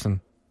one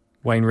person,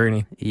 Wayne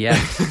Rooney. Yeah.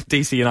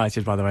 DC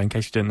United, by the way, in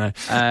case you didn't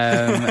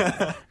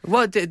know.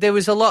 Well, there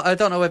was a lot. I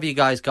don't know whether you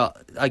guys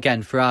got,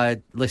 again, for our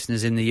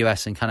listeners in the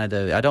US and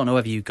Canada, I don't know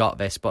whether you got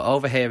this, but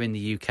over here in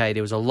the UK,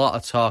 there was a lot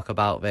of talk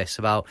about this,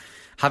 about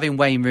having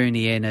Wayne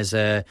Rooney in as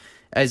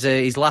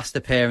his last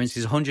appearance,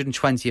 his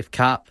 120th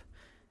cap.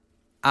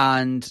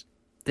 And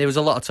there was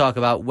a lot of talk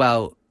about,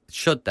 well,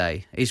 should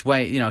they?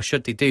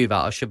 Should they do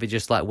that, or should they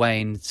just let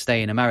Wayne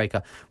stay in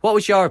America? What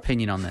was your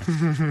opinion on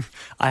this?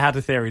 I had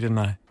a theory, didn't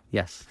I?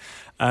 Yes.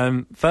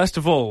 First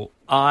of all,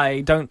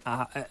 I don't.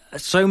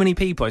 So many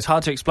people. It's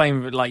hard to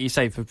explain, like you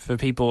say, for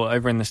people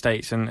over in the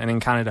States and in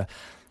Canada.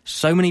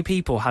 So many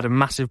people had a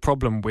massive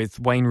problem with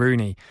Wayne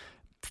Rooney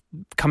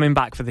coming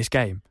back for this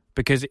game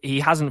because he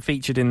hasn't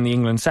featured in the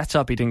England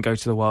setup. He didn't go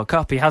to the World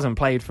Cup. He hasn't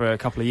played for a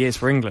couple of years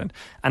for England,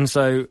 and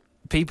so.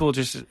 People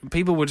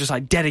were just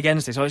like dead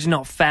against it. So it's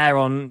not fair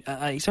on.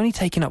 He's only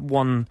taken up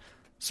one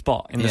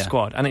spot in the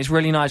squad, and it's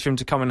really nice for him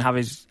to come and have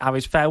his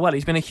farewell.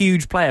 He's been a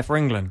huge player for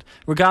England,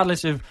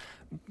 regardless of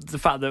the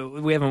fact that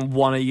we haven't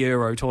won a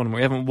Euro tournament,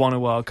 we haven't won a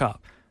World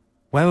Cup.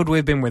 Where would we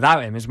have been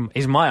without him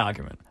is my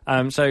argument.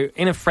 So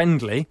in a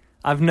friendly,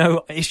 I've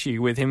no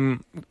issue with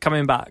him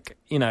coming back,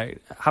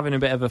 having a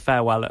bit of a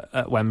farewell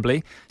at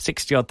Wembley.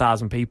 60-odd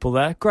thousand people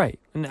there. Great.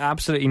 And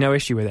absolutely no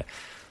issue with it.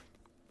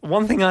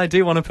 One thing I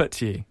do want to put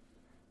to you.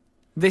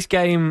 This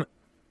game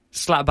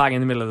slap bang in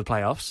the middle of the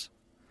playoffs.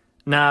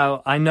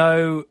 Now, I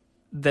know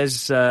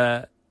there's,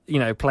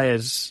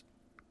 players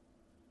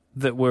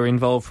that were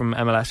involved from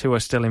MLS who are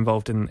still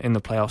involved in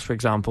the playoffs, for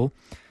example.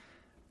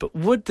 But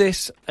would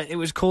this... It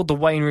was called the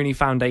Wayne Rooney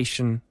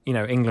Foundation,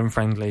 England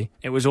friendly.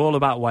 It was all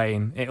about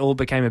Wayne. It all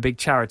became a big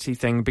charity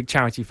thing, big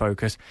charity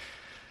focus.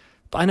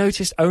 But I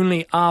noticed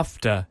only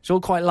after... It's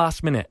all quite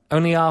last minute.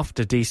 Only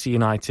after DC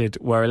United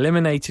were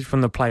eliminated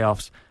from the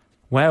playoffs,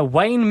 where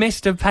Wayne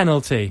missed a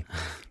penalty.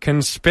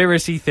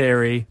 Conspiracy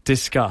theory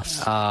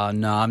discussed. Oh,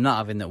 no, I'm not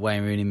having that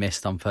Wayne Rooney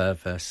missed on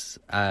purpose.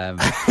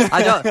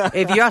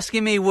 If you're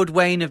asking me, would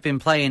Wayne have been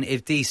playing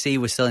if DC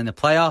was still in the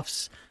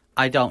playoffs?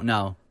 I don't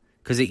know.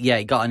 Because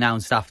it got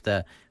announced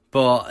after.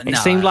 But it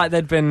seemed like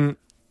there'd been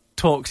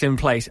talks in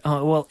place.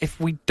 Oh, well, if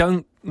we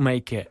don't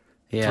make it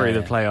through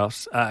the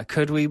playoffs,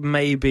 could we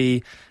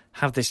maybe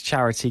have this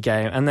charity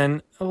game? And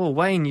then,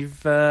 Wayne,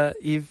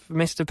 you've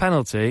missed a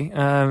penalty.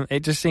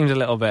 It just seemed a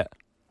little bit...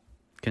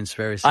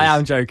 Conspiracy. I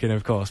am joking,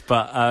 of course,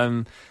 but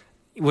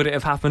would it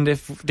have happened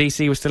if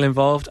DC was still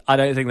involved? I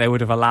don't think they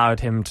would have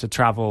allowed him to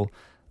travel.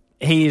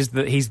 He's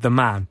the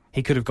man.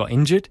 He could have got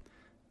injured,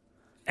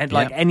 and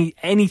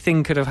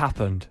anything could have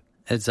happened.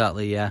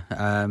 Exactly,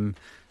 yeah.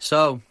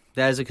 So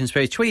there's a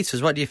conspiracy. Tweet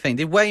us, what do you think?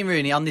 Did Wayne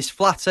Rooney, on this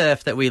flat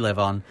earth that we live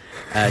on,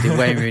 did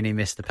Wayne Rooney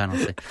miss the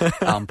penalty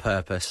on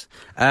purpose?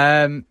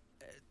 But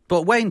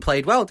Wayne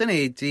played well,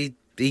 didn't he?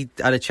 He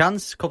had a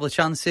couple of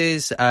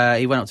chances.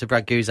 He went up to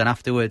Brad Guzan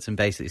afterwards and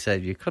basically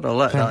said, you could have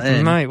let that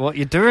in. Mate, what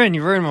you doing?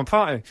 You ruined my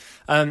party.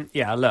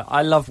 Look,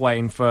 I love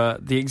Wayne for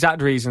the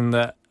exact reason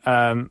that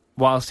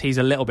whilst he's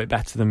a little bit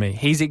better than me,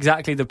 he's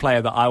exactly the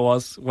player that I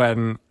was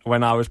when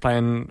I was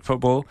playing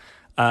football,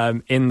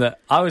 in that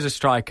I was a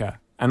striker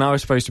and I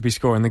was supposed to be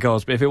scoring the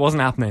goals, but if it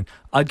wasn't happening,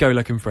 I'd go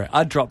looking for it.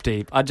 I'd drop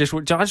deep. I just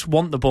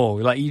want the ball.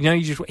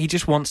 He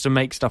just wants to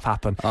make stuff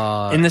happen.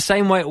 In the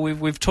same way,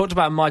 we've talked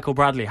about Michael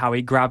Bradley, how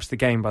he grabs the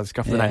game by the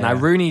scuff of the neck. Now,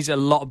 Rooney's a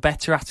lot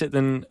better at it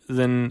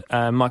than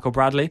Michael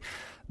Bradley,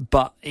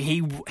 but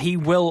he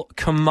will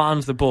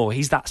command the ball.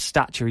 He's that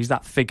stature. He's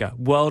that figure,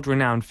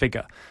 world-renowned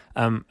figure.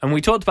 And we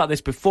talked about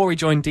this before he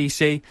joined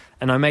DC,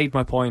 and I made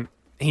my point.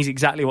 He's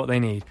exactly what they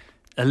need.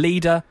 A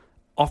leader,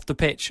 off the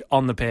pitch,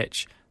 on the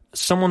pitch,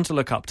 someone to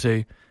look up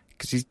to,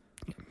 because he's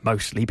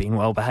mostly being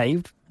well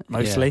behaved,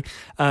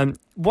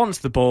 wants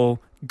the ball,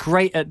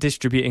 great at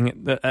distributing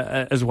it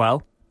as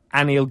well,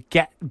 and he'll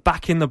get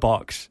back in the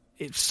box.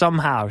 It's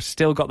somehow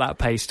still got that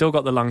pace, still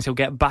got the lungs. He'll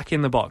get back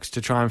in the box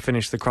to try and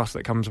finish the cross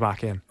that comes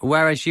back in.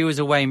 Whereas you, as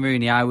a Wayne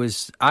Rooney, I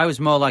was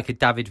more like a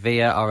David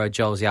Villa or a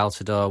Josie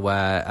Altidore,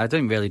 where I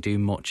didn't really do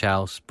much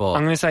else. But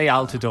I'm going to say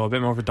Altidore, a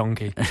bit more of a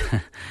donkey.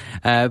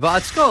 But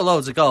I'd score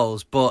loads of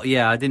goals. But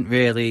yeah, I didn't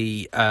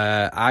really.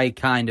 I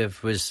kind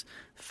of was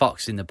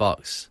fox in the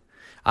box.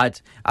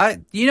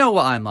 You know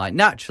what I'm like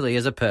naturally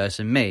as a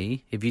person.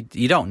 Me, if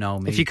you don't know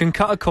me, if you can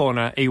cut a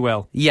corner, he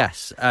will.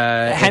 Yes,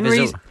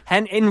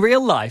 in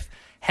real life,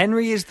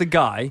 Henry is the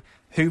guy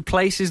who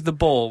places the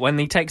ball when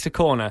he takes a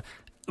corner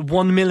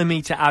 1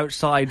 millimetre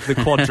outside the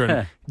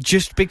quadrant,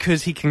 just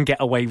because he can get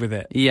away with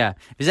it. Yeah,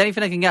 if there's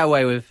anything I can get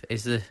away with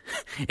is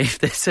if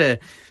there's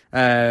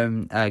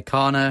a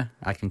corner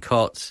I can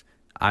cut,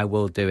 I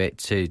will do it.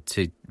 To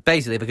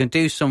basically, if I can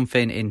do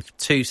something in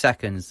 2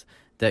 seconds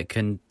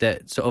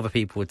that so other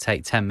people would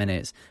take 10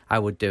 minutes, I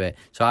would do it.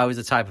 So I was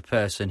the type of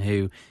person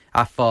who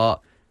I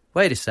thought,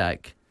 wait a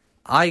sec,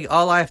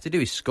 all I have to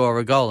do is score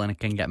a goal and I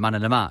can get man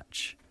of the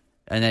match.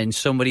 And then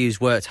somebody who's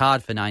worked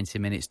hard for 90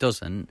 minutes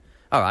doesn't.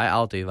 All right,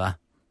 I'll do that.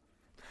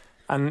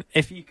 And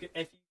if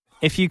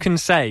you can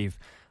save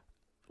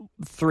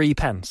 3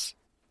 pence,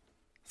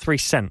 3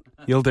 cents,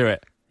 you'll do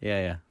it.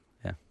 Yeah.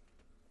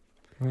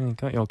 You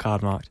got your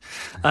card marked.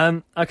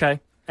 Okay.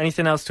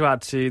 Anything else to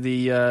add to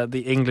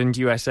the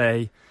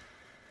England-USA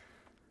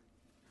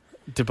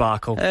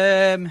debacle?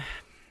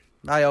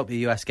 I hope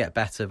the US get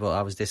better, but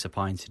I was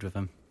disappointed with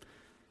them.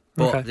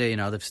 But,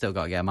 they've still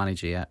got to get a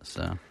manager yet.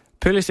 So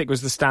Pulisic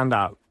was the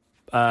standout.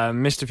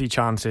 Missed a few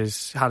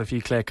chances, had a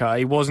few clear-cut.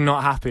 He was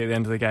not happy at the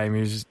end of the game.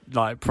 He was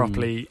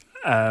properly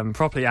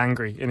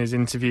angry in his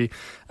interview.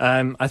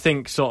 I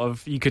think sort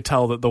of you could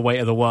tell that the weight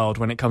of the world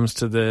when it comes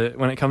to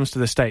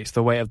the States,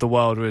 the weight of the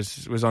world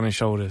was on his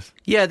shoulders.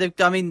 Yeah,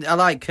 I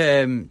like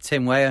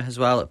Tim Weah as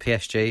well at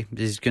PSG.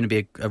 He's going to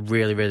be a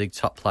really, really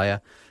top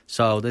player.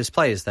 So there's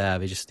players there.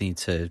 They just need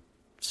to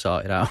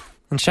sort it out.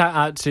 And shout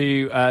out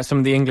to some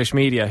of the English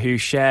media who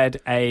shared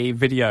a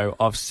video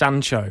of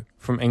Sancho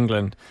from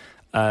England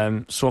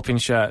swapping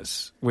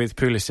shirts with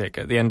Pulisic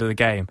at the end of the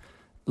game,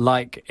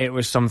 like it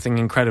was something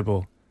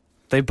incredible.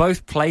 They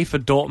both play for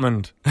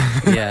Dortmund.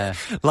 Yeah.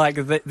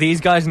 Like, these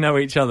guys know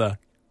each other.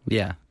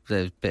 Yeah,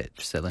 they're a bit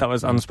silly. That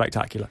was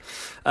unspectacular.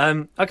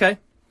 Okay,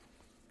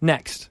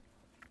 next.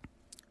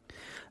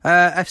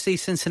 FC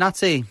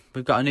Cincinnati.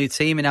 We've got a new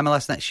team in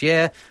MLS next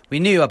year. We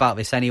knew about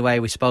this anyway.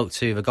 We spoke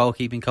to the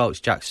goalkeeping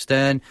coach, Jack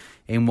Stern,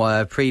 in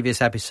a previous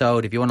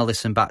episode. If you want to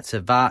listen back to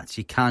that,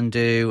 you can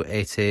do.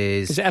 It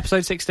is... Is it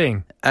episode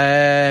 16?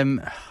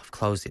 I've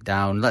closed it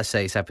down. Let's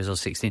say it's episode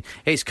 16.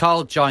 It's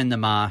called Join the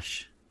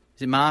Marsh.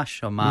 Is it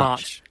Marsh or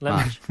March?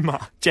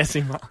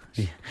 Jesse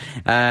Marsh.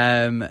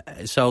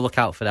 So look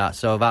out for that.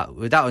 So that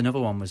another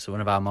one was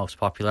one of our most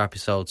popular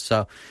episodes.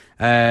 So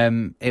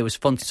it was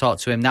fun to talk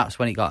to him. That's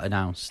when it got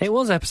announced. It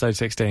was episode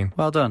 16.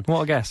 Well done.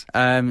 What a guess.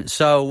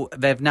 So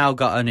they've now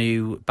got a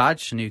new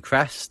badge, a new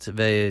crest.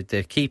 They're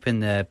keeping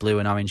the blue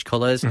and orange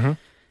colours. Mm-hmm.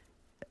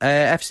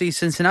 FC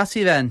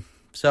Cincinnati then.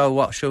 So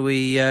what shall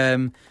we...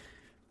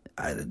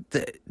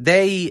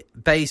 they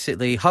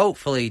basically,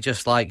 hopefully,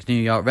 just like New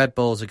York Red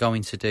Bulls are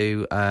going to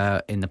do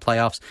in the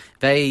playoffs,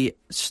 they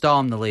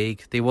stormed the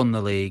league, they won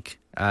the league,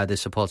 the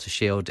Supporters'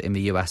 Shield in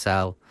the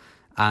USL,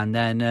 and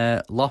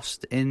then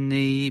lost in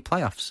the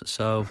playoffs.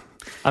 So,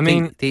 I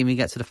mean, think we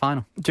get to the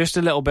final. Just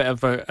a little bit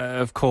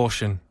of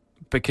caution,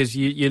 because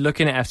you're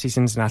looking at FC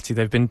Cincinnati.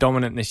 They've been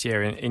dominant this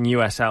year in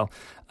USL,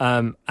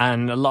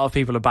 and a lot of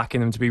people are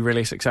backing them to be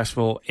really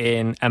successful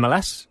in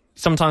MLS.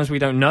 Sometimes we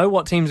don't know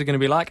what teams are going to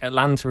be like.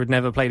 Atlanta had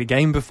never played a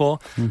game before.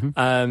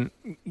 Mm-hmm.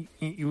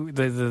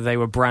 They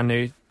were brand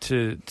new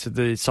to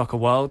the soccer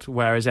world,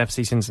 whereas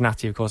FC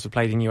Cincinnati, of course, have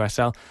played in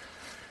USL.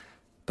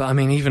 But, I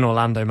mean, even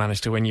Orlando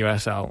managed to win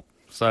USL.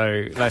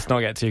 So let's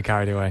not get too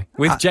carried away.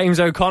 With James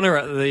O'Connor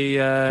at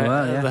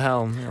the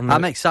helm.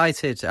 I'm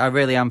excited. I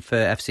really am for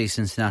FC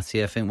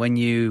Cincinnati. I think when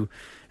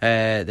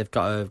they've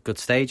got a good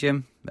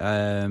stadium.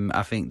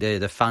 I think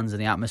the fans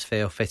and the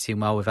atmosphere fit in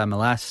well with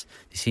MLS.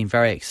 They seem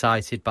very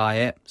excited by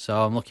it,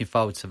 so I'm looking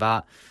forward to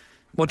that.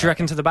 What do you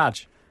reckon to the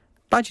badge?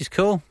 Badge is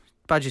cool.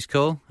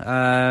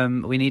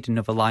 We need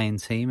another Lion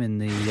team in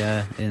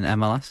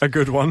MLS. A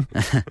good one.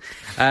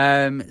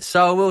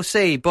 So we'll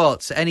see.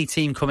 But any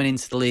team coming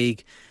into the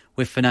league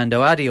with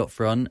Fernando Adi up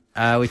front,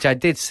 which I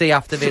did see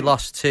after they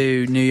lost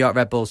to New York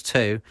Red Bulls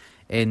 2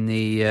 in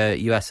the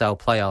USL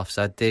playoffs,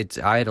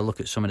 I had a look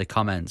at some of the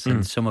comments,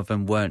 and some of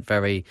them weren't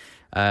very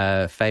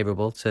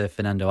favourable to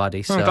Fernando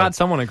Adi. So I'm glad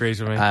someone agrees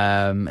with me.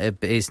 It'd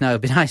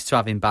be nice to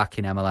have him back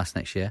in MLS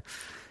next year.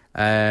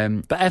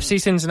 But FC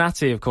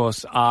Cincinnati, of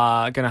course,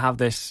 are going to have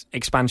this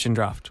expansion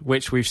draft,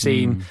 which we've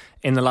seen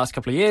in the last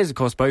couple of years. Of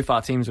course, both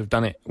our teams have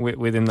done it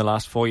within the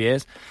last 4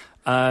 years.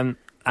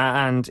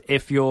 And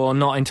if you're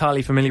not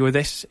entirely familiar with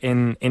this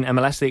in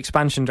MLS, the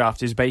expansion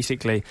draft is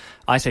basically,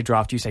 I say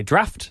draft, you say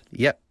draft.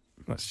 Yep.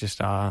 That's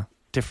just our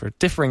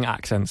differing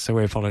accents, so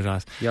we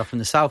apologise. You're from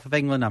the south of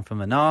England, I'm from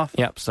the north.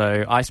 Yep,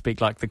 so I speak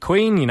like the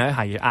Queen, you know,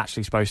 how you're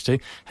actually supposed to.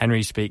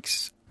 Henry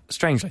speaks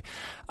strangely.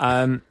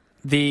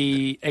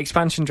 The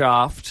expansion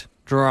draft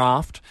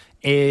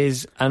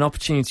is an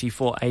opportunity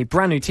for a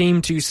brand new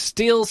team to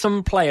steal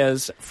some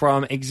players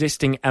from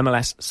existing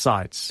MLS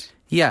sides.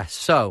 Yeah,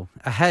 so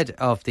ahead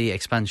of the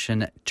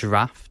expansion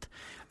draft,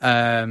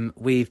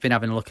 we've been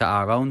having a look at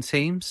our own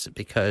teams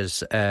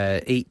because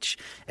each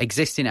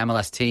existing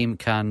MLS team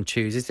can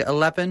choose, is it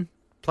 11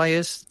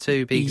 players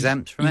to be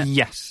exempt from it?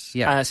 Yes.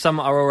 Yeah.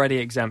 Some are already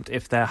exempt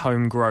if they're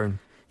homegrown.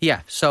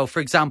 Yeah, so for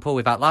example,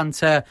 with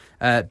Atlanta,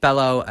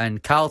 Bello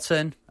and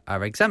Carlton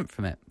are exempt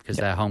from it because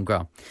they're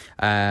homegrown,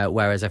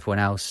 whereas everyone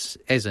else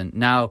isn't.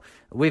 Now,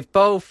 we've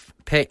both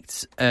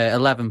picked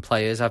 11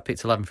 players. I've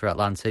picked 11 for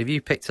Atlanta. Have you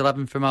picked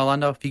 11 from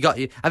Orlando?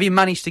 Have you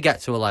managed to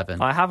get to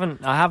 11? I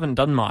haven't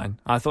done mine.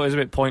 I thought it was a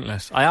bit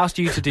pointless. I asked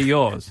you to do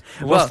yours.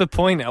 What's the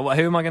point? Who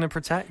am I going to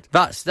protect?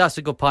 That's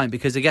a good point,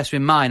 because I guess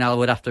with mine, I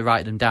would have to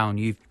write them down.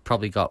 You've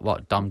probably got,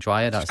 Dom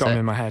Dwyer? That's got them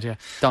in my head, yeah.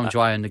 Dom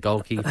Dwyer and the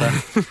goalkeeper.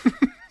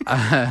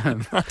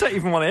 I don't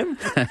even want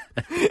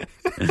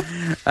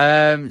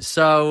him.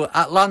 So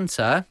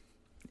Atlanta,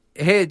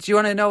 here, do you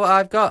want to know what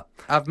I've got?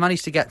 I've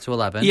managed to get to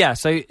 11. Yeah,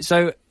 so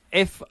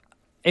if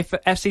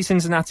FC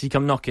Cincinnati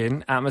come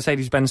knocking at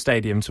Mercedes-Benz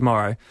Stadium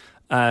tomorrow,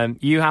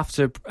 you have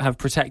to have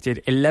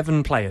protected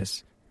 11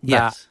 players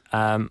that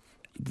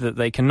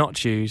they cannot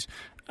choose.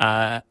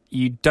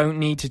 You don't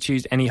need to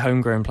choose any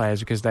homegrown players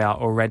because they are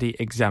already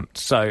exempt.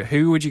 So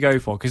who would you go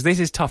for? Because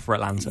this is tough for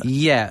Atlanta.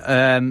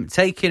 Yeah,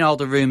 taking all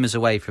the rumours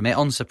away from it,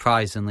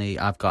 unsurprisingly,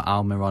 I've got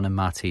Almiron and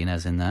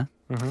Martinez in there.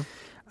 Mm-hmm.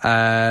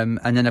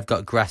 And then I've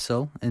got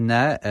Gressel in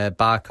there,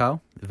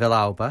 Barco,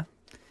 Villalba,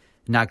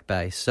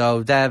 Nagbe.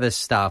 So they're the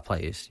star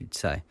players, you'd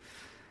say.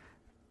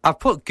 I've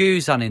put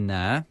Guzan in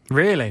there.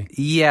 Really?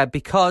 Yeah,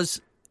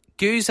 because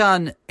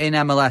Guzan in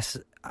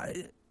MLS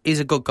is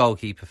a good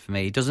goalkeeper for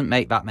me. He doesn't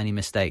make that many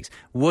mistakes.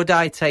 Would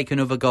I take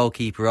another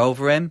goalkeeper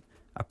over him?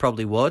 I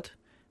probably would.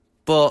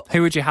 But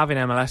who would you have in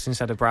MLS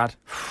instead of Brad?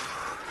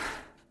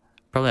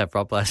 Probably have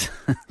Robles.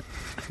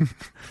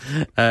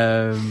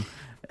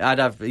 I'd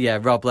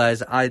have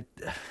Robles.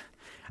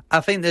 I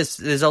think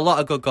there's a lot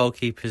of good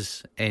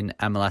goalkeepers in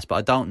MLS, but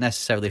I don't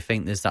necessarily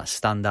think there's that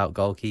standout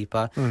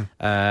goalkeeper.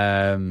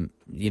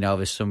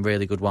 there's some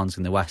really good ones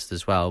in the West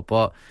as well.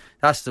 But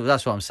that's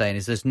what I'm saying,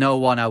 is there's no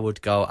one I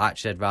would go,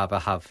 actually, I'd rather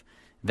have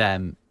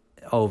them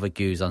over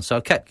Guzan. So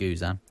I kept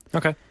Guzan.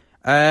 Okay.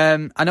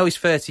 I know he's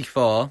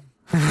 34,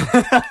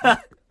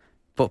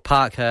 but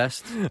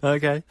Parkhurst.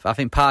 Okay. I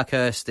think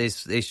Parkhurst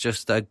is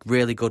just a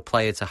really good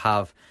player to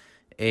have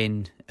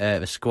in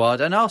the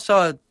squad. And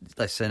also,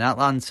 listen,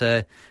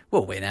 Atlanta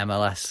will win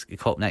MLS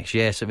Cup next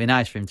year, so it'd be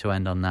nice for him to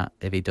end on that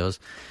if he does.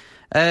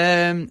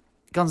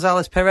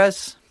 Gonzalez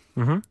Perez.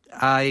 Mm-hmm.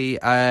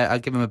 I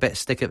give him a bit of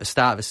stick at the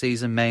start of the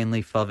season,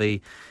 mainly for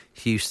the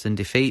Houston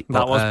defeat.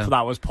 That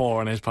was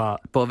poor on his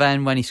part. But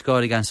then when he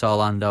scored against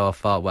Orlando, I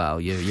thought,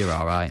 well, you're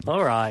all right.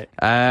 All right.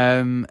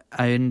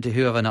 And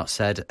who have I not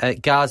said?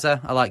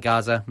 Garza. I like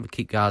Garza. We'll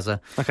keep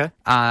Garza. Okay.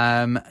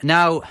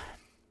 Now,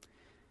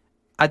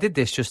 I did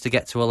this just to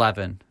get to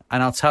 11,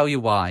 and I'll tell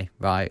you why,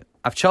 right?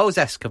 I've chose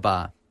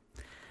Escobar.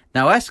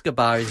 Now,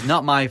 Escobar is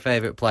not my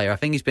favourite player. I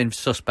think he's been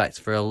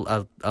suspect for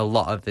a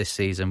lot of this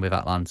season with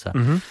Atlanta.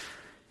 Mm-hmm.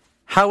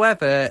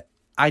 However,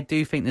 I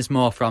do think there's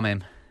more from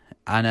him,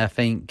 and I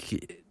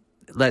think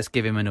let's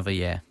give him another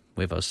year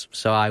with us.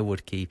 So I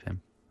would keep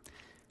him.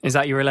 Is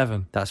that your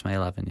 11? That's my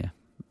 11, yeah.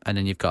 And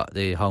then you've got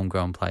the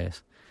homegrown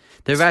players.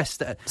 The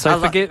rest... So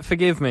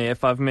forgive me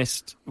if I've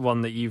missed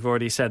one that you've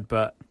already said,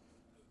 but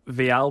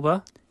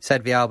Villalba?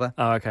 Said Villalba.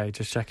 Oh, okay,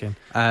 just checking.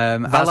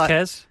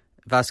 Vasquez?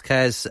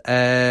 Vasquez.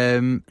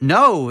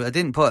 No, I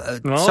didn't put...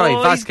 sorry,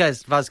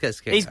 Vasquez.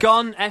 He's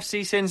gone.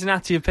 FC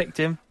Cincinnati have picked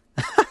him.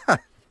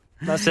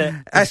 That's it.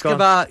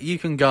 Escobar, you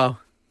can go.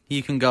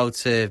 You can go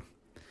to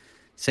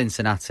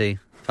Cincinnati.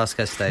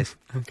 Vasquez stays.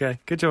 Okay,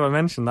 good job I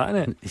mentioned that,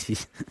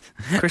 innit?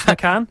 Chris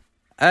McCann?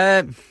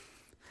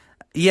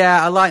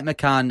 Yeah, I like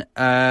McCann.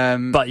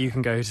 But you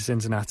can go to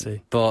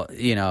Cincinnati. But,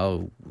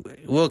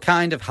 we'll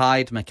kind of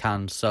hide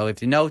McCann. So if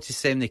they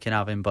notice him, they can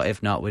have him. But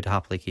if not, we'd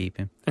happily keep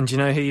him. And do you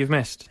know who you've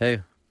missed? Who?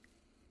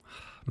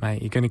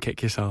 Mate, you're going to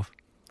kick yourself.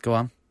 Go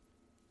on.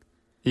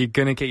 You're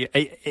going to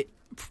kick...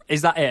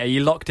 Is that it? Are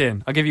you locked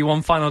in? I'll give you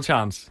one final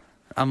chance.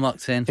 I'm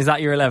locked in. Is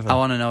that your 11? I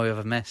want to know who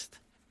I've missed.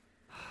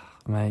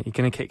 Mate, you're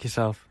going to kick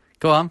yourself.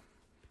 Go on.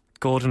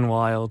 Gordon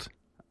Wilde.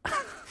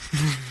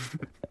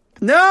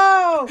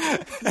 No!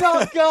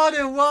 Not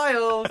Gordon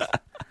Wilde!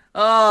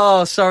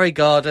 Oh, sorry,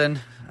 Gordon.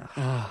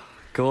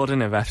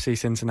 Gordon of FC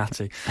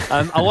Cincinnati.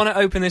 I want to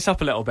open this up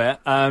a little bit.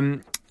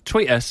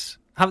 Tweet us.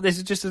 This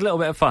is just a little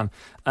bit of fun.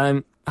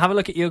 Have a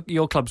look at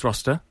your club's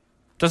roster.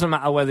 Doesn't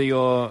matter whether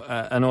you're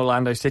an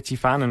Orlando City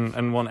fan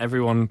and want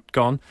everyone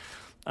gone.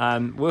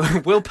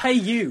 We'll pay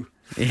you.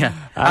 Yeah,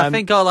 I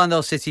think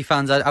Orlando City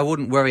fans, I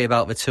wouldn't worry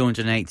about the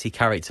 280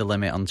 character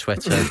limit on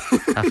Twitter.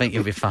 I think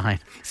you'll be fine.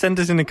 Send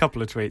us in a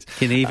couple of tweets.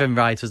 You can even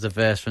write us a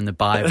verse from the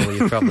Bible.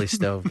 You'll probably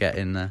still get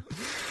in there.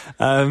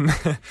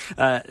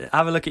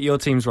 Have a look at your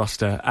team's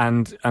roster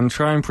and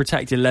try and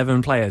protect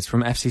 11 players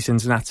from FC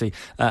Cincinnati,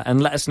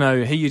 and let us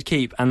know who you'd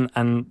keep,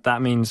 and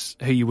that means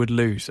who you would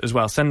lose as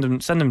well. Send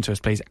them to us,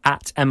 please,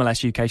 at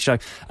MLS UK Show.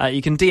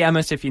 You can DM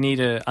us if you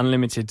need an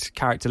unlimited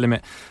character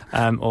limit,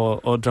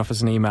 or drop us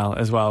an email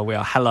as well. We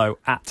are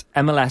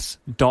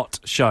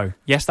hello@mls.show.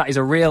 Yes, that is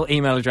a real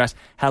email address,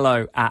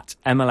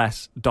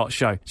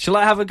 hello@mls.show. Shall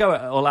I have a go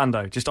at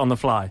Orlando, just on the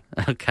fly?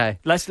 Okay.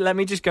 Let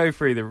me just go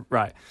through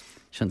right.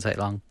 Shouldn't take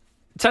long.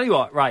 Tell you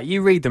what, right,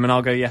 you read them and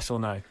I'll go yes or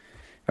no.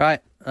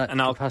 Right.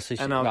 And I'll pass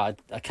this. Right,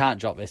 I can't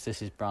drop this.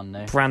 This is brand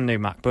new. Brand new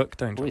MacBook,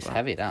 don't drop it's that.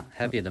 heavy, that.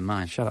 Heavier than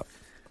mine. Shut up.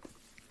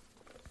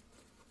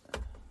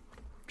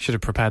 Should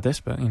have prepared this,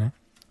 but,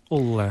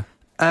 all live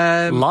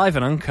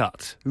and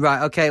uncut.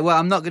 Right, okay. Well,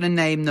 I'm not going to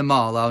name them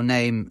all. I'll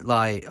name,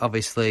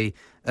 obviously,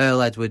 Earl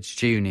Edwards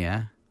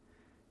Jr.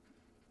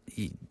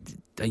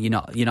 You're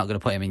not going to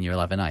put him in your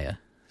 11, are you?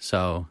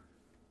 So,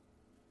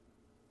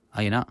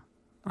 are you not?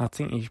 I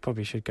think you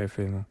probably should go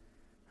through them all.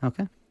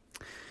 Okay.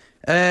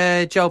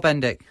 Joe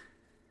Bendick.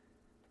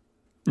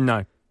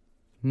 No.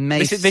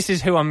 This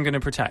is who I'm going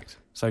to protect.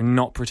 So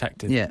not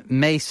protected. Yeah.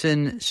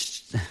 Mason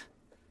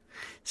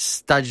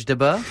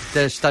Stajdaber.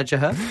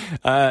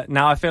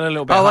 Now I feel a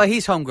little bit... well,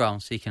 he's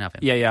homegrown, so you can have him.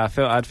 Yeah,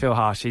 I'd feel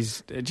harsh.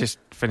 He's just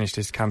finished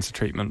his cancer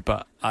treatment,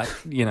 but,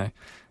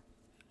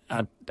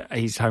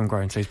 he's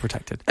homegrown, so he's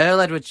protected.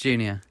 Earl Edwards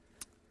Jr.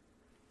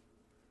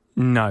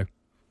 No.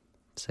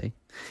 See.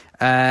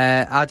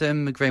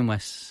 Adam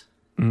Grimwis.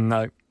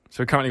 No.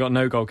 So we've currently got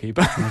no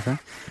goalkeeper. Okay.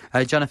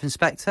 Jonathan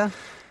Spector.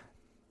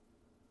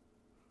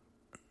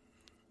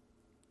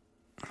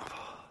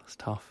 It's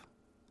tough.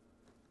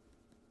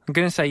 I'm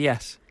going to say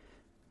yes.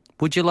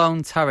 Would you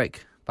loan Tarek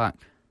back?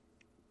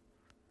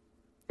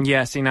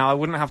 Yeah, see, now I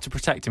wouldn't have to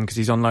protect him because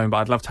he's on loan, but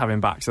I'd love to have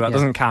him back, so that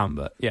doesn't count,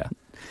 but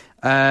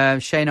yeah.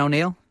 Shane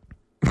O'Neill.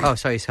 Oh,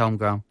 sorry, he's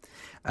homegrown.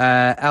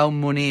 El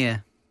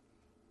Munir.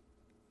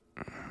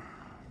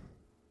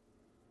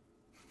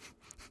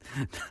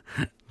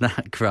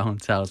 That groan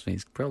tells me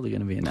it's probably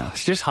going to be enough.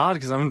 It's just hard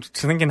because I'm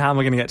thinking, how am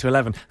I going to get to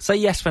 11? Say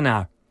yes for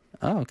now.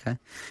 Oh, okay.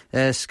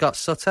 Scott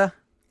Sutter.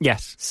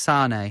 Yes.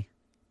 Sane.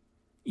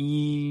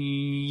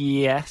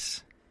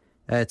 Yes.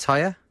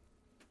 Toya.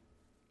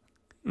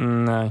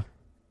 No.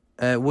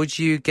 Would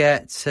you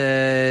get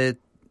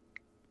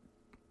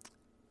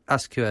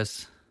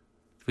Asquez.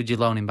 Would you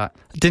loan him back?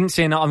 Didn't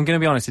see enough. I'm going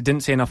to be honest. I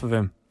didn't see enough of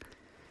him.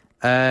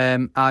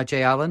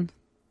 RJ Allen.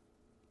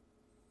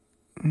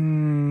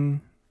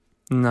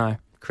 No.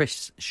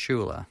 Chris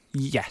Schuler.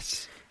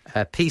 Yes.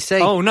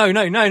 PC. Oh, no.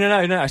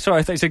 Sorry,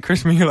 I thought you said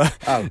Chris Mueller.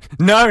 Oh.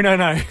 No.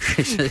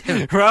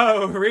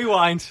 Bro,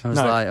 rewind. I was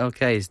like,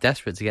 okay, he's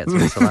desperate to get to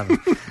this 11.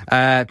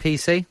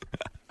 PC.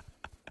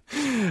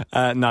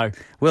 No.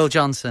 Will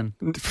Johnson.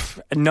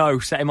 No,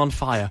 set him on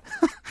fire.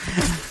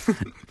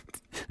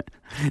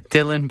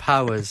 Dylan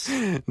Powers.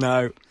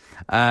 No.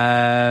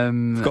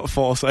 Got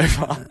 4 so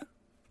far.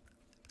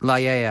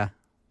 Laia.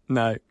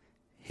 No.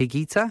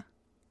 Higuita.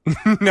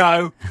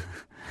 No.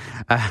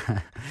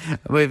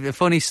 With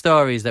funny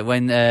stories that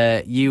when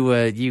you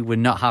were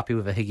not happy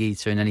with a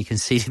Higuita and then he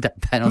conceded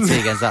that penalty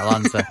against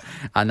Atlanta,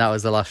 and that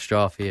was the last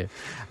straw for you.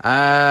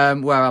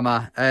 Where am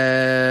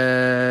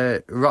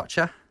I?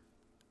 Rocha.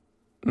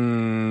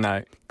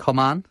 No.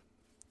 Coman.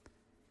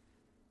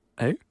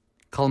 Who?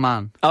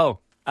 Coleman. Oh,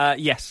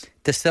 yes.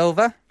 De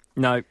Silva.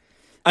 No.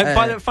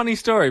 By the funny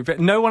story, but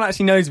no one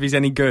actually knows if he's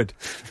any good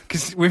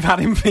because we've had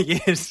him for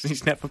years.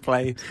 He's never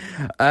played.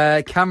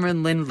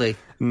 Cameron Lindley.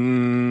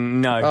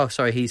 No. Oh,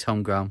 sorry, he's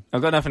homegrown.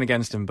 I've got nothing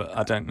against him, but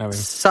I don't know him.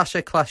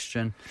 Sasha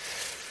Klastron.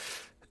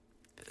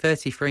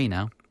 33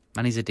 now,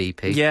 and he's a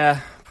DP. Yeah,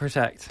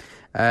 protect.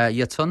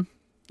 Yotun.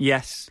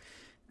 Yes.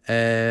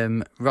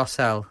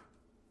 Rossell.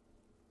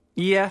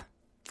 Yeah.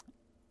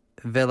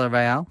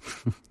 Villarreal.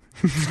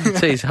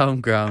 So he's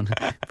homegrown,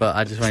 but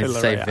I just wanted to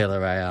say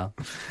Villarreal.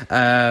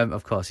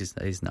 Of course,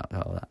 he's not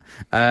all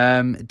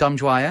that. Dom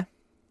Dwyer.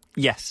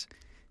 Yes.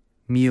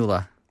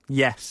 Mueller.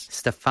 Yes.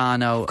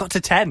 Stefano. Got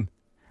to 10.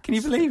 Can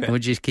you believe it?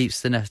 Would you keep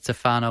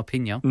Stefano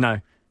Pino?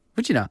 No.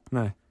 Would you not?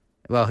 No.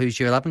 Well, who's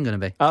your 11 going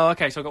to be? Oh,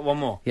 okay, so I've got one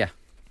more. Yeah.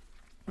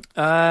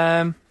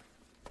 RJ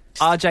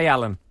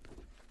Allen.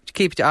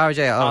 Keep it to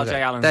RJ. Oh, RJ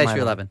Allen. There's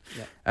your 11.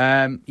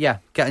 Yeah.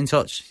 Get in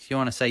touch if you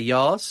want to say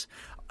yours.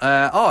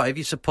 Or if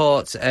you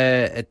support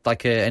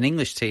an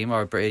English team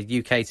or a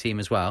UK team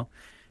as well,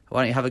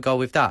 why don't you have a go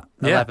with that?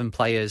 Yeah. 11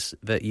 players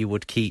that you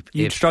would keep.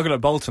 You'd struggle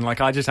at Bolton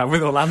like I just have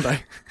with Orlando.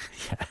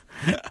 Yeah.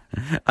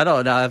 I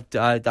don't know.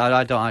 I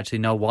don't actually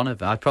know one of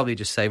them. I'd probably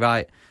just say,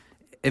 right,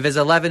 if there's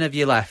 11 of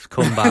you left,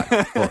 come back.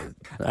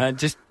 But,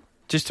 just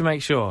to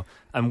make sure.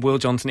 And Will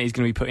Johnson is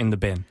going to be put in the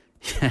bin.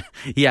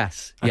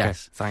 Yes. Okay,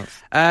 yes. Thanks.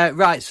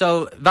 Right,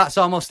 so that's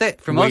almost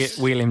it from us.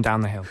 Wheel him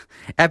down the hill.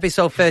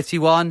 Episode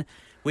 31.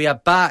 We are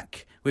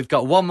back. We've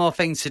got one more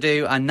thing to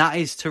do, and that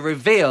is to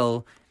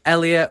reveal,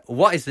 Elliot,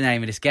 what is the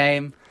name of this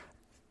game?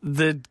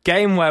 The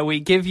game where we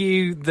give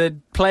you the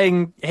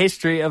playing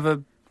history of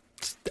a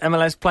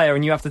MLS player,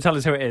 and you have to tell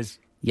us who it is.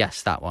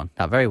 Yes, that one.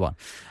 That very one.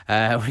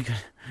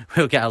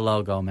 We'll get a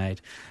logo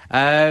made.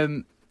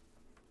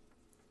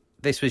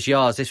 This was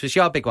yours. This was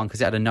your big one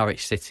because it had a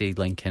Norwich City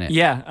link in it.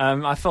 Yeah,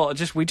 I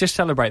thought we just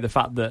celebrate the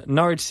fact that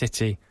Norwich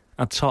City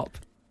are top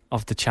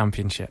of the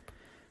Championship.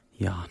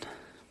 Yarn.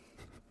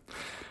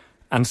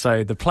 And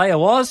so the player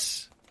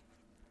was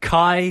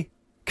Kai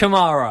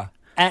Kamara,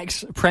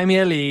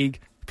 ex-Premier League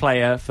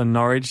player for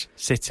Norwich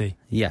City.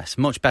 Yes,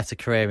 much better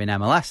career in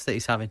MLS that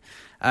he's having.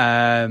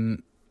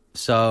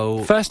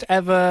 First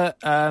ever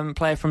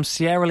player from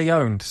Sierra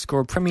Leone to score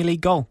a Premier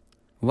League goal.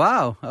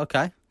 Wow,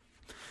 okay.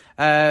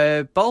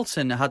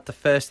 Bolton had the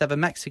first ever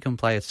Mexican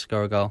player to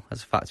score a goal,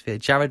 as a fact.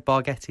 Jared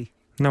Borghetti.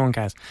 No one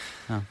cares.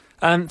 Oh.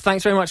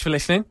 Thanks very much for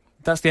listening.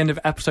 That's the end of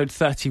episode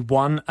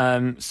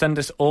 31. Send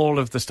us all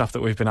of the stuff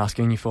that we've been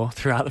asking you for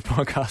throughout the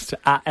podcast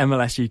at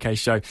MLS UK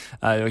Show.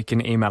 You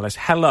can email us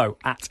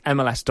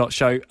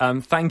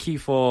hello@mls.show. Thank you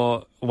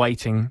for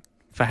waiting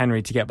for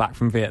Henry to get back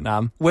from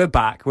Vietnam. We're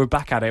back. We're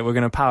back at it. We're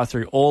going to power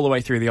through all the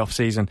way through the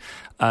off-season.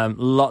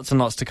 Lots and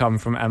lots to come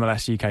from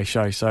MLS UK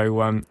Show.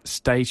 So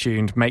stay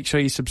tuned. Make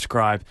sure you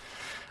subscribe.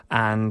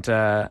 And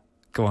go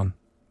on.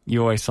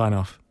 You always sign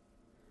off.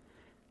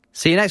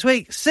 See you next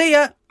week. See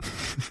ya!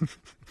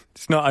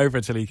 It's not over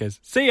till he goes,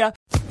 see ya!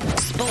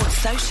 Sports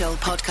Social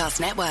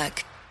Podcast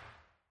Network.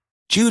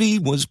 Judy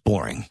was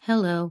boring.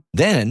 Hello.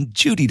 Then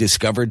Judy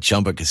discovered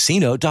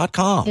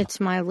ChumbaCasino.com. It's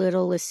my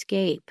little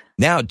escape.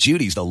 Now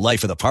Judy's the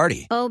life of the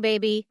party. Oh,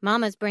 baby,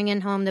 mama's bringing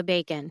home the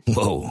bacon.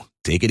 Whoa,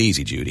 take it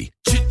easy, Judy.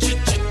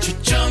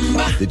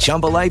 The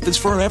Chumba life is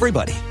for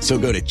everybody. So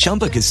go to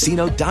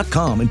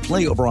ChumbaCasino.com and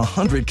play over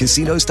 100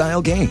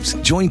 casino-style games.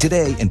 Join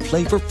today and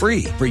play for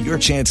free for your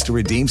chance to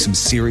redeem some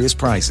serious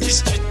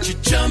prizes.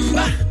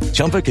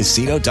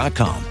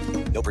 ChumbaCasino.com.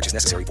 No purchase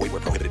necessary. Void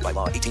where prohibited by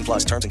law.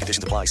 18+ terms and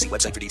conditions apply. See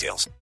website for details.